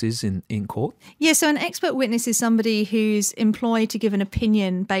witness is in court? Yeah, so an expert witness is somebody who's employed to give an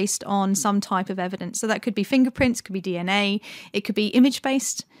opinion based on some type of evidence. So that could be fingerprints, could be DNA, it could be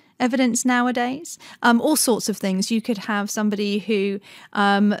image-based evidence nowadays, all sorts of things. You could have somebody who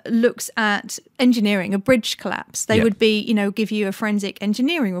looks at engineering, a bridge collapse. They would be, give you a forensic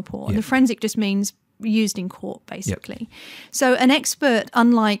engineering report. And the forensic just means used in court, basically. So an expert,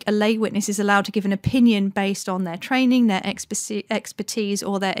 unlike a lay witness, is allowed to give an opinion based on their training, their expertise,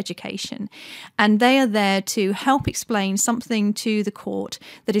 or their education. And they are there to help explain something to the court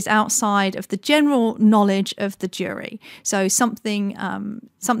that is outside of the general knowledge of the jury. So something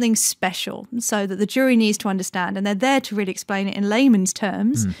special, so that the jury needs to understand. And they're there to really explain it in layman's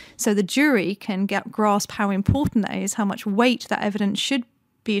terms, so the jury can grasp how important that is, how much weight that evidence should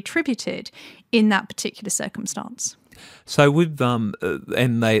be attributed in that particular circumstance. So with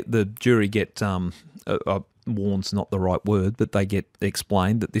the jury get warn's not the right word, but they get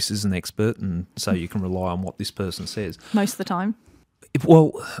explained that this is an expert, and so you can rely on what this person says most of the time.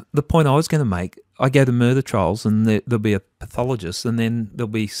 Well, the point I was going to make, I go to murder trials and there'll be a pathologist, and then there'll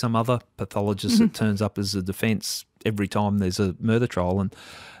be some other pathologist that turns up as a defence every time there's a murder trial, and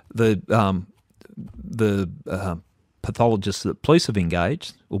the pathologists that police have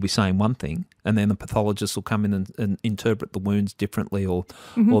engaged will be saying one thing, and then the pathologist will come in and interpret the wounds differently or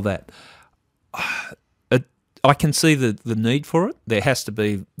that. I can see the need for it. There has to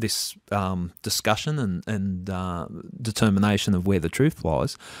be this discussion and determination of where the truth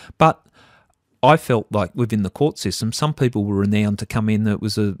lies. But I felt like within the court system, some people were renowned to come in that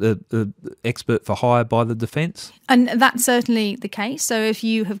was a expert for hire by the defence. And that's certainly the case. So if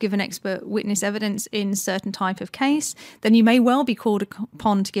you have given expert witness evidence in a certain type of case, then you may well be called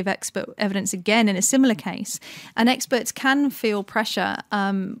upon to give expert evidence again in a similar case. And experts can feel pressure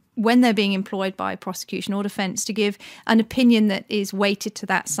when they're being employed by prosecution or defence to give an opinion that is weighted to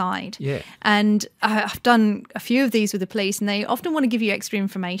that side. Yeah. And I've done a few of these with the police, and they often want to give you extra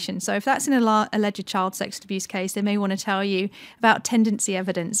information. So if that's in a alleged child sex abuse case, they may want to tell you about tendency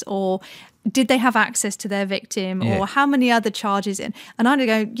evidence, or did they have access to their victim, or how many other charges in. And I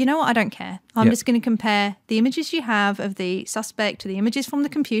go, you know what, I don't care. I'm just going to compare the images you have of the suspect to the images from the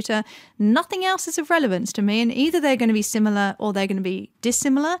computer. Nothing else is of relevance to me, and either they're going to be similar or they're going to be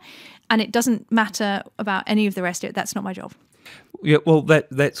dissimilar, and it doesn't matter about any of the rest of it. That's not my job. Yeah, well,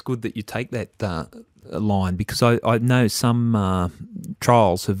 that's good that you take that line, because I know some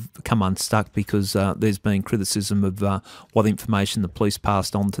trials have come unstuck because there's been criticism of what information the police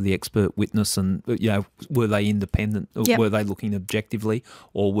passed on to the expert witness, and were they independent, or were they looking objectively,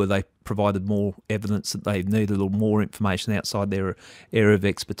 or were they provided more evidence that they needed or more information outside their area of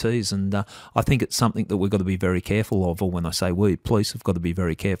expertise. And I think it's something that we've got to be very careful of, or when I say we, police have got to be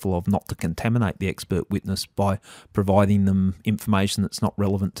very careful of, not to contaminate the expert witness by providing them information that's not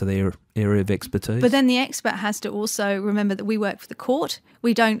relevant to their area of expertise. But then the expert has to also remember that we work for the court.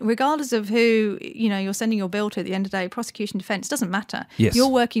 We don't, regardless of who you're sending your bill to at the end of the day, prosecution, defence, doesn't matter. Yes. You're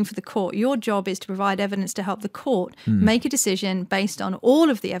working for the court. Your job is to provide evidence to help the court make a decision based on all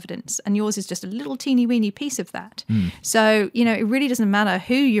of the evidence, and yours is just a little teeny weeny piece of that. So, it really doesn't matter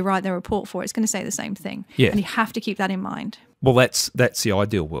who you write the report for. It's going to say the same thing. Yeah. And you have to keep that in mind. Well, that's the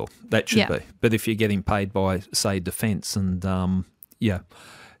ideal world. That should be. But if you're getting paid by, say, defence, and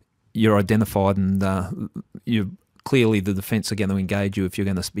you're identified, and you clearly the defence are going to engage you if you're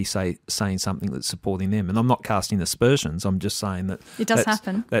going to be saying something that's supporting them. And I'm not casting aspersions. I'm just saying that it does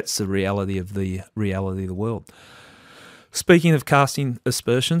happen. That's the reality of the world. Speaking of casting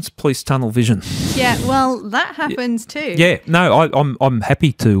aspersions, police tunnel vision. Yeah, well, that happens too. Yeah, no, I'm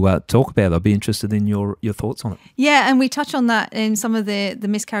happy to talk about it. I'd be interested in your thoughts on it. Yeah, and we touch on that in some of the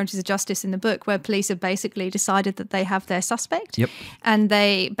miscarriages of justice in the book, where police have basically decided that they have their suspect. Yep. And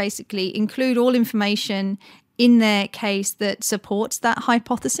they basically include all information in their case that supports that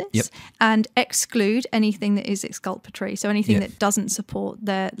hypothesis, and exclude anything that is exculpatory, so anything that doesn't support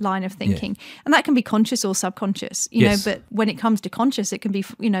their line of thinking. And that can be conscious or subconscious, you know, but when it comes to conscious, it can be,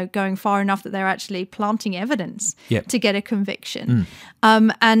 going far enough that they're actually planting evidence to get a conviction.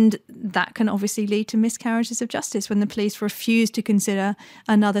 And that can obviously lead to miscarriages of justice when the police refuse to consider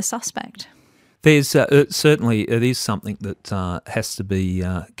another suspect. There's certainly, it is something that has to be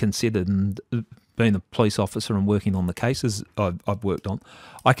considered, and being a police officer and working on the cases I've worked on,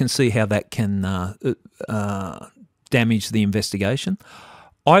 I can see how that can damage the investigation.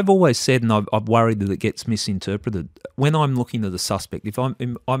 I've always said, and I've worried that it gets misinterpreted, when I'm looking at a suspect, if I'm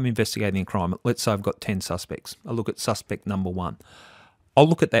investigating a crime, let's say I've got 10 suspects, I look at suspect number 1. I'll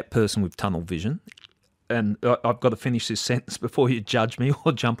look at that person with tunnel vision, and I've got to finish this sentence before you judge me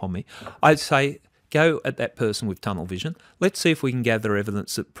or jump on me. I'd say, go at that person with tunnel vision. Let's see if we can gather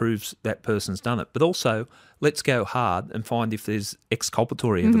evidence that proves that person's done it. But also, let's go hard and find if there's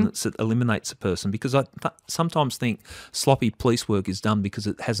exculpatory evidence that eliminates a person. Because I sometimes think sloppy police work is done because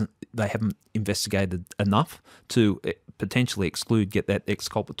they haven't investigated enough to potentially get that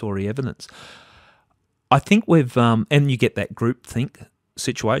exculpatory evidence. I think we've, and you get that groupthink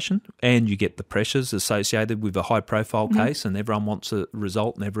situation, and you get the pressures associated with a high-profile case, and everyone wants a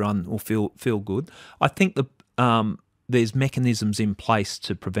result, and everyone will feel good. I think there's mechanisms in place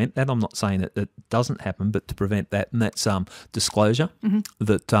to prevent that. I'm not saying it doesn't happen, but to prevent that, and that's disclosure.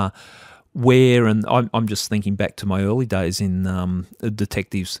 That and I'm just thinking back to my early days in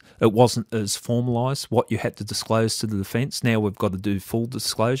detectives. It wasn't as formalised what you had to disclose to the defence. Now we've got to do full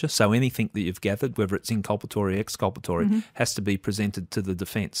disclosure. So anything that you've gathered, whether it's inculpatory or exculpatory, has to be presented to the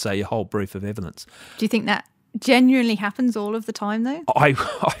defence. So your whole brief of evidence. Do you think that genuinely happens all of the time, though? I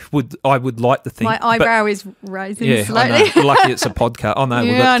would like to think. My eyebrow is rising slightly. I know. Lucky it's a podcast. Oh no,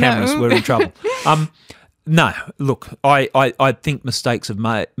 we've got cameras. We're in trouble. No, look, I think mistakes have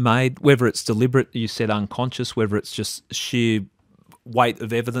made, whether it's deliberate, you said unconscious, whether it's just sheer weight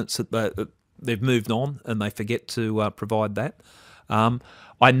of evidence that they've moved on and they forget to provide that.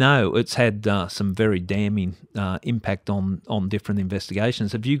 I know it's had some very damning impact on different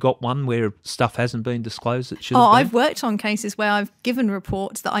investigations. Have you got one where stuff hasn't been disclosed that should have been? I've worked on cases where I've given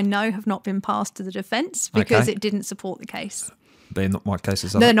reports that I know have not been passed to the defence because it didn't support the case. They're not my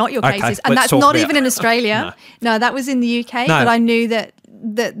cases, are They're they? not your cases. And let's that's not talk even in Australia. No, that was in the UK. No. But I knew that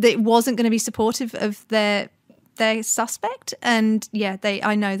it wasn't going to be supportive of their suspect. And yeah,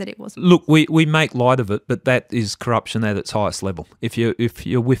 I know that it wasn't. Look, we make light of it, but that is corruption at its highest level. If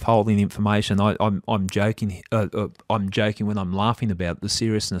you're withholding information, I'm joking. I'm joking when I'm laughing about the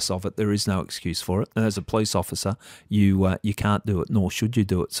seriousness of it. There is no excuse for it. And as a police officer, you can't do it, nor should you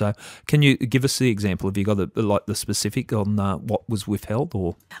do it. So, can you give us the example? Have you got the specific on what was withheld,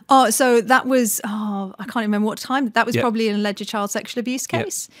 or? So that was I can't remember what time. That was probably an alleged child sexual abuse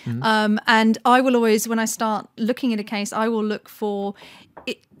case. And I will always, when I start looking at a case, I will look for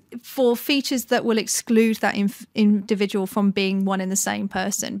features that will exclude that individual from being one and the same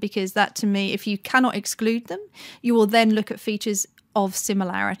person, because that, to me, if you cannot exclude them, you will then look at features of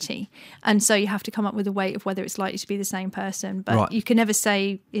similarity, and so you have to come up with a weight of whether it's likely to be the same person. But you can never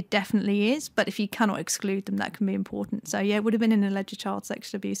say it definitely is, but if you cannot exclude them, that can be important. So yeah, it would have been an alleged child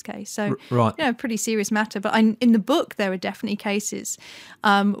sexual abuse case, so pretty serious matter. But in the book there are definitely cases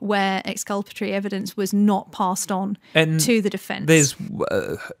where exculpatory evidence was not passed on to the defence. There's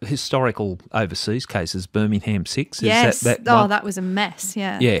historical overseas cases, Birmingham 6. Yes, that was a mess.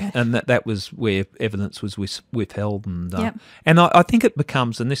 Yeah, and that was where evidence was withheld, and I think it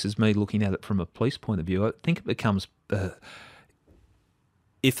becomes, and this is me looking at it from a police point of view, I think it becomes,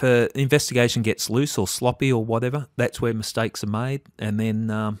 if an investigation gets loose or sloppy or whatever, that's where mistakes are made, and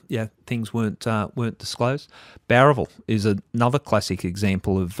then things weren't disclosed. Barraville is another classic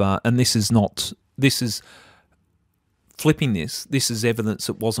example of, and this is flipping this. This is evidence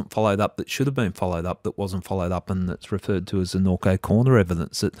that wasn't followed up, that should have been followed up, that wasn't followed up, and that's referred to as the Norco Corner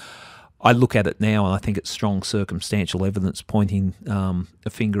evidence. That I look at it now and I think it's strong circumstantial evidence pointing a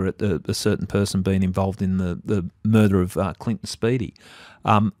finger at a certain person being involved in the murder of Clinton Speedy.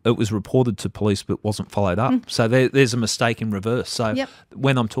 It was reported to police but wasn't followed up. So there's a mistake in reverse. So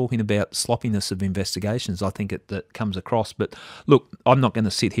when I'm talking about sloppiness of investigations, I think that comes across. But look, I'm not going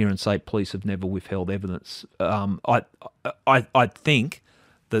to sit here and say police have never withheld evidence. I think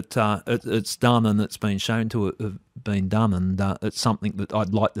that it's done and it's been shown to have been done, and it's something that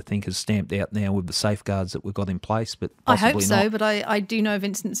I'd like to think is stamped out now with the safeguards that we've got in place, but possibly I hope so, not. But I do know of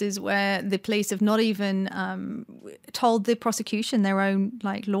instances where the police have not even told the prosecution, their own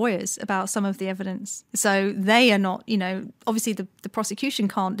lawyers, about some of the evidence. So they are not, obviously the prosecution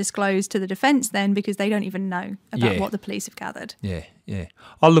can't disclose to the defence then because they don't even know about what the police have gathered. Yeah.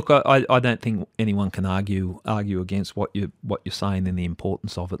 Oh, look, I don't think anyone can argue against what you're saying and the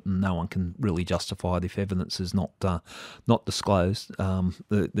importance of it, and no one can really justify it if evidence is not disclosed.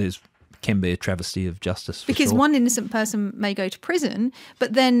 There's can be a travesty of justice. Because one innocent person may go to prison,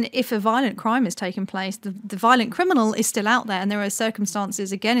 but then if a violent crime has taken place, the violent criminal is still out there, and there are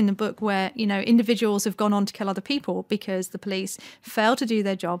circumstances, again in the book, where individuals have gone on to kill other people because the police failed to do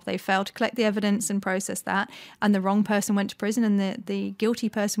their job, they failed to collect the evidence and process that, and the wrong person went to prison and the guilty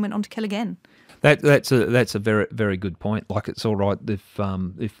person went on to kill again. That's a very, very good point. Like, it's all right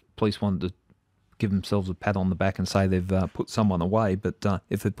if police wanted to give themselves a pat on the back and say they've put someone away, but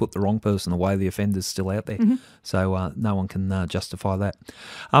if they put the wrong person away, the offender's still out there. Mm-hmm. So no one can justify that.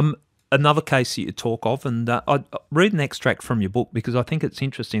 Another case that you talk of, and I'd read an extract from your book because I think it's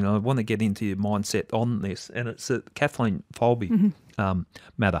interesting. I want to get into your mindset on this, and it's Kathleen Folby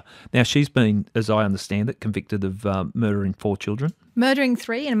matter. Now, she's been, as I understand it, convicted of murdering 4 children. Murdering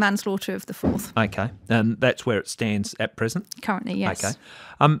 3 and manslaughter of the 4th. Okay, and that's where it stands at present? Currently, yes.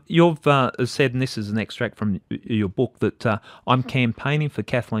 Okay. You've said, and this is an extract from your book, that I'm campaigning for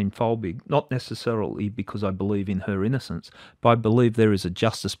Kathleen Folby, not necessarily because I believe in her innocence, but I believe there is a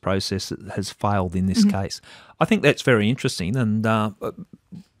justice process that has failed in this case. I think that's very interesting, and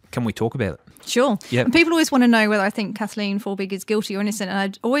can we talk about it? Sure. Yep. And people always want to know whether I think Kathleen Folby is guilty or innocent, and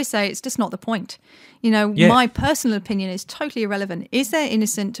I'd always say it's just not the point. My personal opinion is totally irrelevant. Is there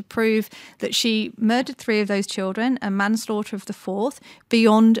innocent to prove that she murdered 3 of those children and manslaughter of the 4th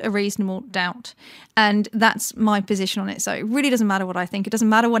beyond a reasonable doubt? And that's my position on it. So it really doesn't matter what I think. It doesn't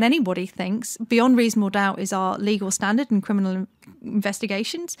matter what anybody thinks. Beyond reasonable doubt is our legal standard in criminal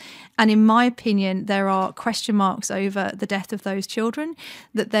investigations. And in my opinion, there are question marks over the death of those children,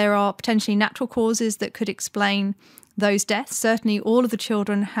 that there are potentially natural causes that could explain those deaths. Certainly all of the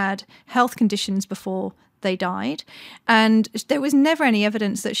children had health conditions before they died, and there was never any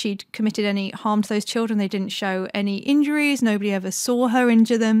evidence that she'd committed any harm to those children. They didn't show any injuries. Nobody ever saw her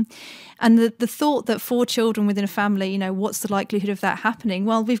injure them. And the thought that 4 children within a family, what's the likelihood of that happening?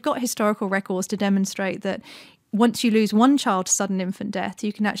 Well, we've got historical records to demonstrate that once you lose one child to sudden infant death,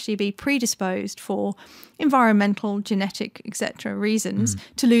 you can actually be predisposed for environmental, genetic, etc. reasons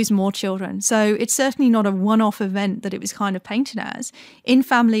to lose more children. So it's certainly not a one-off event that it was kind of painted as. In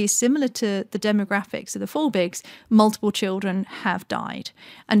families similar to the demographics of the Folbigs, multiple children have died.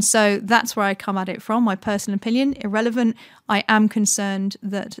 And so that's where I come at it from. My personal opinion, irrelevant. I am concerned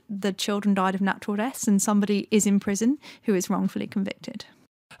that the children died of natural deaths and somebody is in prison who is wrongfully convicted.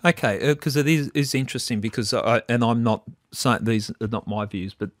 Okay, because it is interesting because I'm not saying these are not my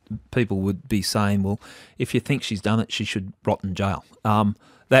views, but people would be saying, well, if you think she's done it, she should rot in jail.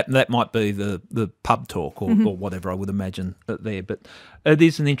 That might be the pub talk or whatever I would imagine there, but it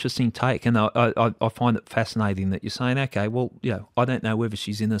is an interesting take, and I find it fascinating that you're saying, okay, well, I don't know whether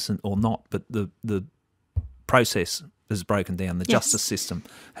she's innocent or not, but the process has broken down. The justice system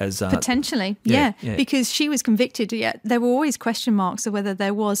has... Potentially, yeah, because she was convicted, yet there were always question marks of whether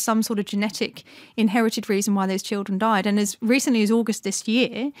there was some sort of genetic inherited reason why those children died. And as recently as August this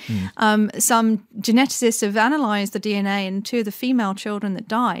year, some geneticists have analysed the DNA in 2 of the female children that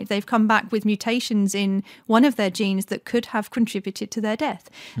died. They've come back with mutations in one of their genes that could have contributed to their death.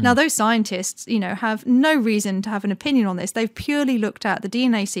 Now, those scientists, have no reason to have an opinion on this. They've purely looked at the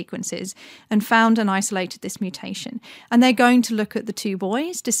DNA sequences and found and isolated this mutation. And they're going to look at the 2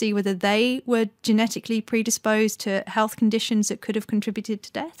 boys to see whether they were genetically predisposed to health conditions that could have contributed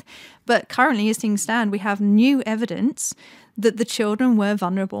to death. But currently, as things stand, we have new evidence that the children were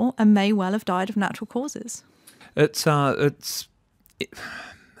vulnerable and may well have died of natural causes. It's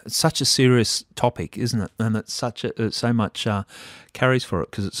such a serious topic, isn't it? And it's so much carries for it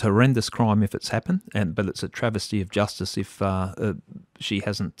because it's a horrendous crime if it's happened, but it's a travesty of justice if she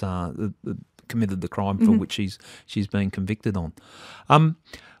hasn't committed the crime for which she's been convicted on.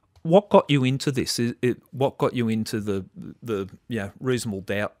 What got you into this? What got you into the reasonable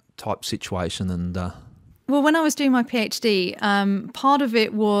doubt type situation? And well, when I was doing my PhD, part of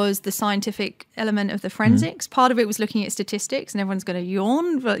it was the scientific element of the forensics. Part of it was looking at statistics, and everyone's going to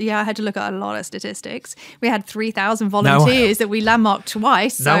yawn, but I had to look at a lot of statistics. We had 3,000 volunteers that we landmarked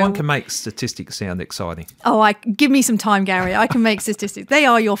twice. No one can make statistics sound exciting. Oh, give me some time, Gary. I can make statistics. They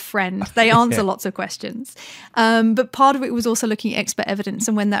are your friend. They answer lots of questions. But part of it was also looking at expert evidence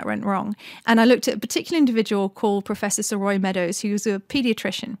and when that went wrong. And I looked at a particular individual called Professor Sir Roy Meadows, who was a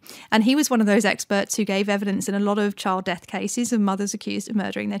paediatrician. And he was one of those experts who gave evidence in a lot of child death cases of mothers accused of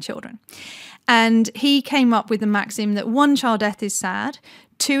murdering their children. And he came up with the maxim that 1 child death is sad,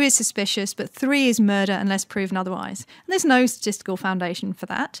 2 is suspicious, but 3 is murder unless proven otherwise. And there's no statistical foundation for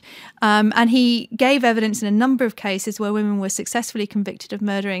that. And he gave evidence in a number of cases where women were successfully convicted of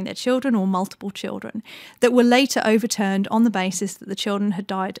murdering their children or multiple children that were later overturned on the basis that the children had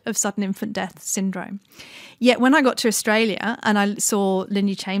died of sudden infant death syndrome. Yet when I got to Australia and I saw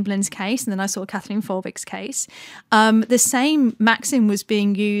Lindy Chamberlain's case and then I saw Kathleen Folbig's case, the same maxim was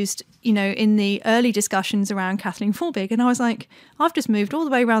being used in the early discussions around Kathleen Folbig. And I was like, I've just moved all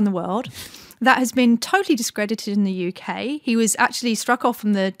the way around the world. that has been totally discredited in the UK. He was actually struck off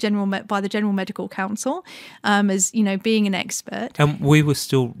from the by the General Medical Council as, being an expert. And we were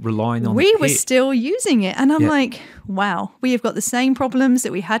still relying on it. We were still using it. And I'm like, wow, we have got the same problems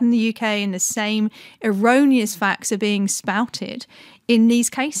that we had in the UK, and the same erroneous facts are being spouted in these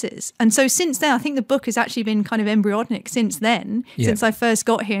cases. And so since then, I think the book has actually been kind of embryonic since then, since I first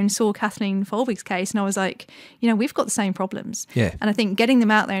got here and saw Kathleen Folbig's case. And I was like, we've got the same problems. Yeah. And I think getting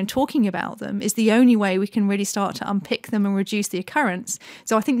them out there and talking about them is the only way we can really start to unpick them and reduce the occurrence.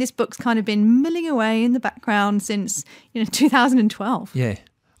 So I think this book's kind of been milling away in the background since, 2012. Yeah.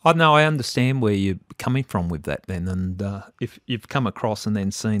 I know, I understand where you're coming from with that then. And if you've come across and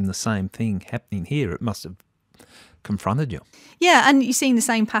then seen the same thing happening here, it must have confronted you. Yeah, and you're seeing the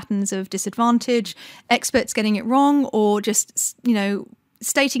same patterns of disadvantage, experts getting it wrong, or just,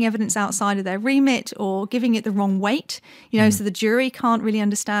 stating evidence outside of their remit, or giving it the wrong weight, so the jury can't really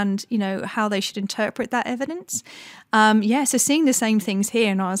understand, how they should interpret that evidence. So seeing the same things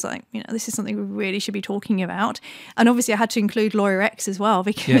here, and I was like, this is something we really should be talking about. And obviously I had to include Lawyer X as well,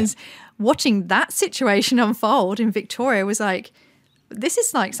 because watching that situation unfold in Victoria was like, this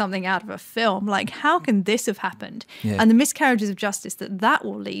is like something out of a film. Like, how can this have happened? Yeah. And the miscarriages of justice that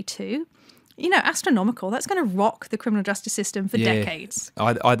will lead to, astronomical. That's going to rock the criminal justice system for decades.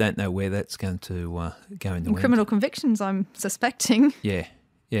 I don't know where that's going to go in the criminal convictions, I'm suspecting. Yeah.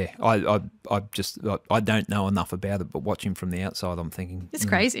 I don't know enough about it, but watching from the outside, I'm thinking it's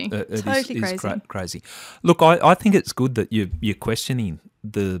crazy. It totally is crazy. Look, I think it's good that you're questioning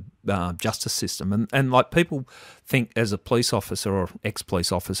the justice system, and like people think as a police officer or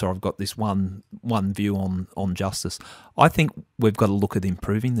ex-police officer, I've got this one view on justice. I think we've got to look at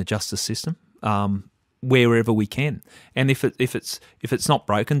improving the justice system. Wherever we can, and if it's not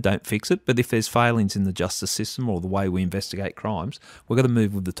broken, don't fix it. But if there's failings in the justice system or the way we investigate crimes, we've got to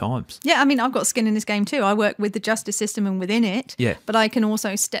move with the times. Yeah, I mean, I've got skin in this game too. I work with the justice system and within it, but I can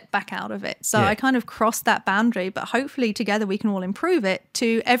also step back out of it. So I kind of cross that boundary, but hopefully together we can all improve it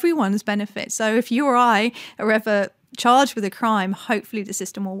to everyone's benefit. So if you or I are ever charged with a crime, hopefully the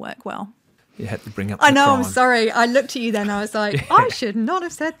system will work well. You had to bring up the crime. I'm sorry. I looked at you then. I was like, I should not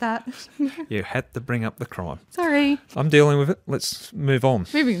have said that. You had to bring up the crime. Sorry. I'm dealing with it. Let's move on.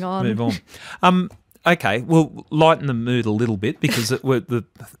 Moving on. Okay, we'll lighten the mood a little bit because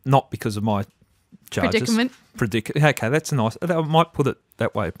not because of my charges. Predicament. Okay, that's nice. I might put it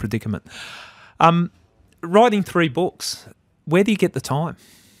that way, predicament. Writing 3 books, where do you get the time?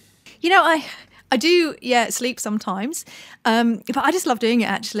 I do, sleep sometimes, but I just love doing it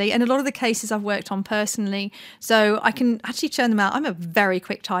actually. And a lot of the cases I've worked on personally, so I can actually churn them out. I'm a very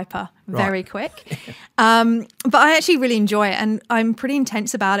quick typer, very quick. But I actually really enjoy it, and I'm pretty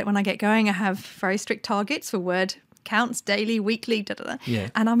intense about it when I get going. I have very strict targets for word counts, daily, weekly,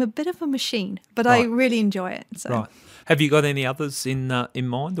 and I'm a bit of a machine, but I really enjoy it. So. Right. Have you got any others in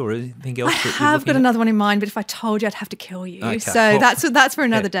mind or anything else? I have got another one in mind, but if I told you, I'd have to kill you. Okay. So that's for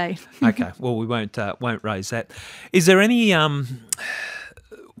another day. Okay. Well, we won't raise that. Is there any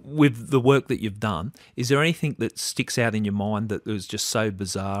with the work that you've done? Is there anything that sticks out in your mind that was just so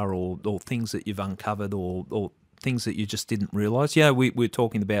bizarre, or things that you've uncovered, or things that you just didn't realise? We're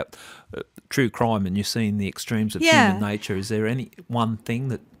talking about true crime, and you're seeing the extremes of human nature. Is there any one thing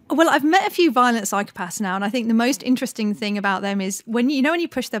that? Well, I've met a few violent psychopaths now, and I think the most interesting thing about them is when you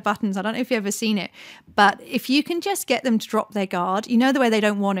push their buttons, I don't know if you've ever seen it, but if you can just get them to drop their guard, the way they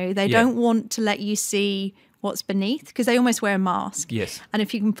don't want to. They don't want to let you see what's beneath, because they almost wear a mask. Yes. And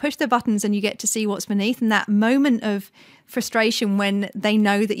if you can push their buttons and you get to see what's beneath, and that moment of frustration when they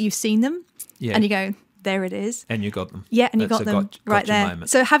know that you've seen them, and you go, there it is. And you got them. Yeah, and you got them right there. Moment.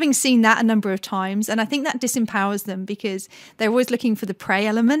 So having seen that a number of times, and I think that disempowers them because they're always looking for the prey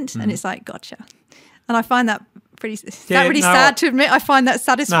element, and it's like, gotcha. And I find that sad to admit. I find that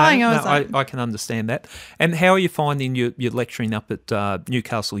satisfying. I can understand that. And how are you finding you're lecturing up at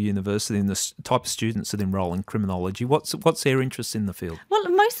Newcastle University and the type of students that enrol in criminology? What's their interest in the field? Well,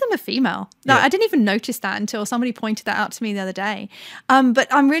 most of them are female. No, I didn't even notice that until somebody pointed that out to me the other day. But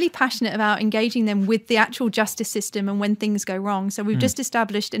I'm really passionate about engaging them with the actual justice system and when things go wrong. So we've just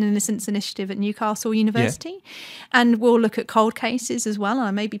established an Innocence Initiative at Newcastle University, and we'll look at cold cases as well. And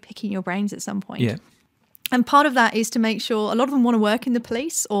I may be picking your brains at some point. Yeah. And part of that is to make sure a lot of them want to work in the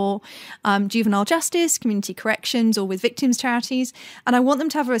police or juvenile justice, community corrections, or with victims charities. And I want them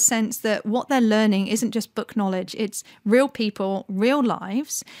to have a sense that what they're learning isn't just book knowledge. It's real people, real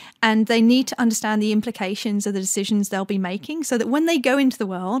lives, and they need to understand the implications of the decisions they'll be making so that when they go into the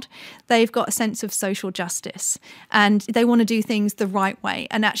world, they've got a sense of social justice and they want to do things the right way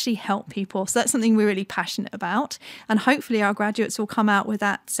and actually help people. So that's something we're really passionate about. And hopefully our graduates will come out with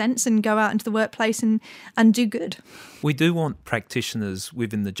that sense and go out into the workplace and do good. We do want practitioners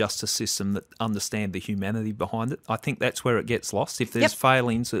within the justice system that understand the humanity behind it. I think that's where it gets lost. If there's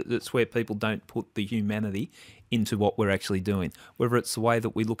failings, it's where people don't put the humanity into what we're actually doing, whether it's the way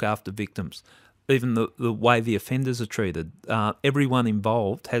that we look after victims, even the way the offenders are treated. Everyone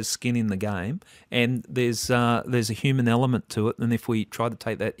involved has skin in the game, and there's a human element to it. And if we try to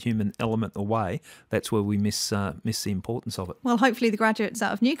take that human element away, that's where we miss the importance of it. Well, hopefully the graduates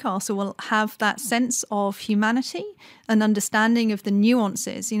out of Newcastle will have that sense of humanity and understanding of the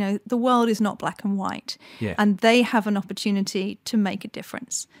nuances. You know, the world is not black and white, and they have an opportunity to make a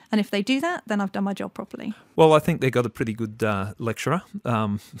difference. And if they do that, then I've done my job properly. Well, I think they've got a pretty good lecturer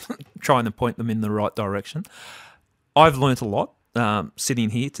trying to point them in the right direction. I've learnt a lot sitting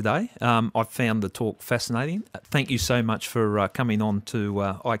here today. I've found the talk fascinating. Thank you so much for coming on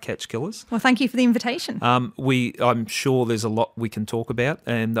to I Catch Killers. Well, thank you for the invitation. I'm sure there's a lot we can talk about,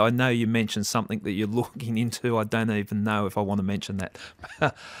 and I know you mentioned something that you're looking into. I don't even know if I want to mention that.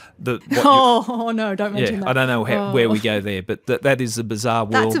 No, don't mention that. I don't know where we go there, but that is a bizarre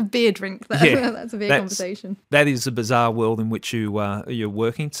world. That's a beer drink. That's a beer conversation. That is a bizarre world in which you're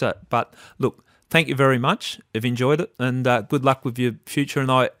working. So, but look, thank you very much. I've enjoyed it, and good luck with your future.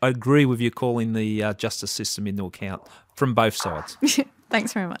 And I agree with you calling the justice system into account from both sides.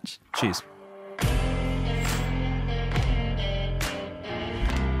 Thanks very much. Cheers.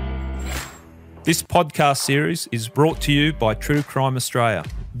 This podcast series is brought to you by True Crime Australia.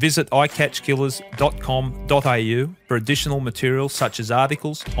 Visit icatchkillers.com.au for additional material such as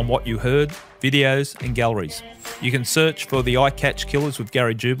articles on what you heard, videos and galleries. You can search for the I Catch Killers with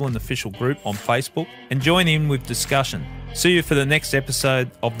Gary Jubilant official group on Facebook and join in with discussion. See you for the next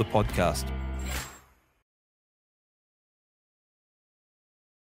episode of the podcast.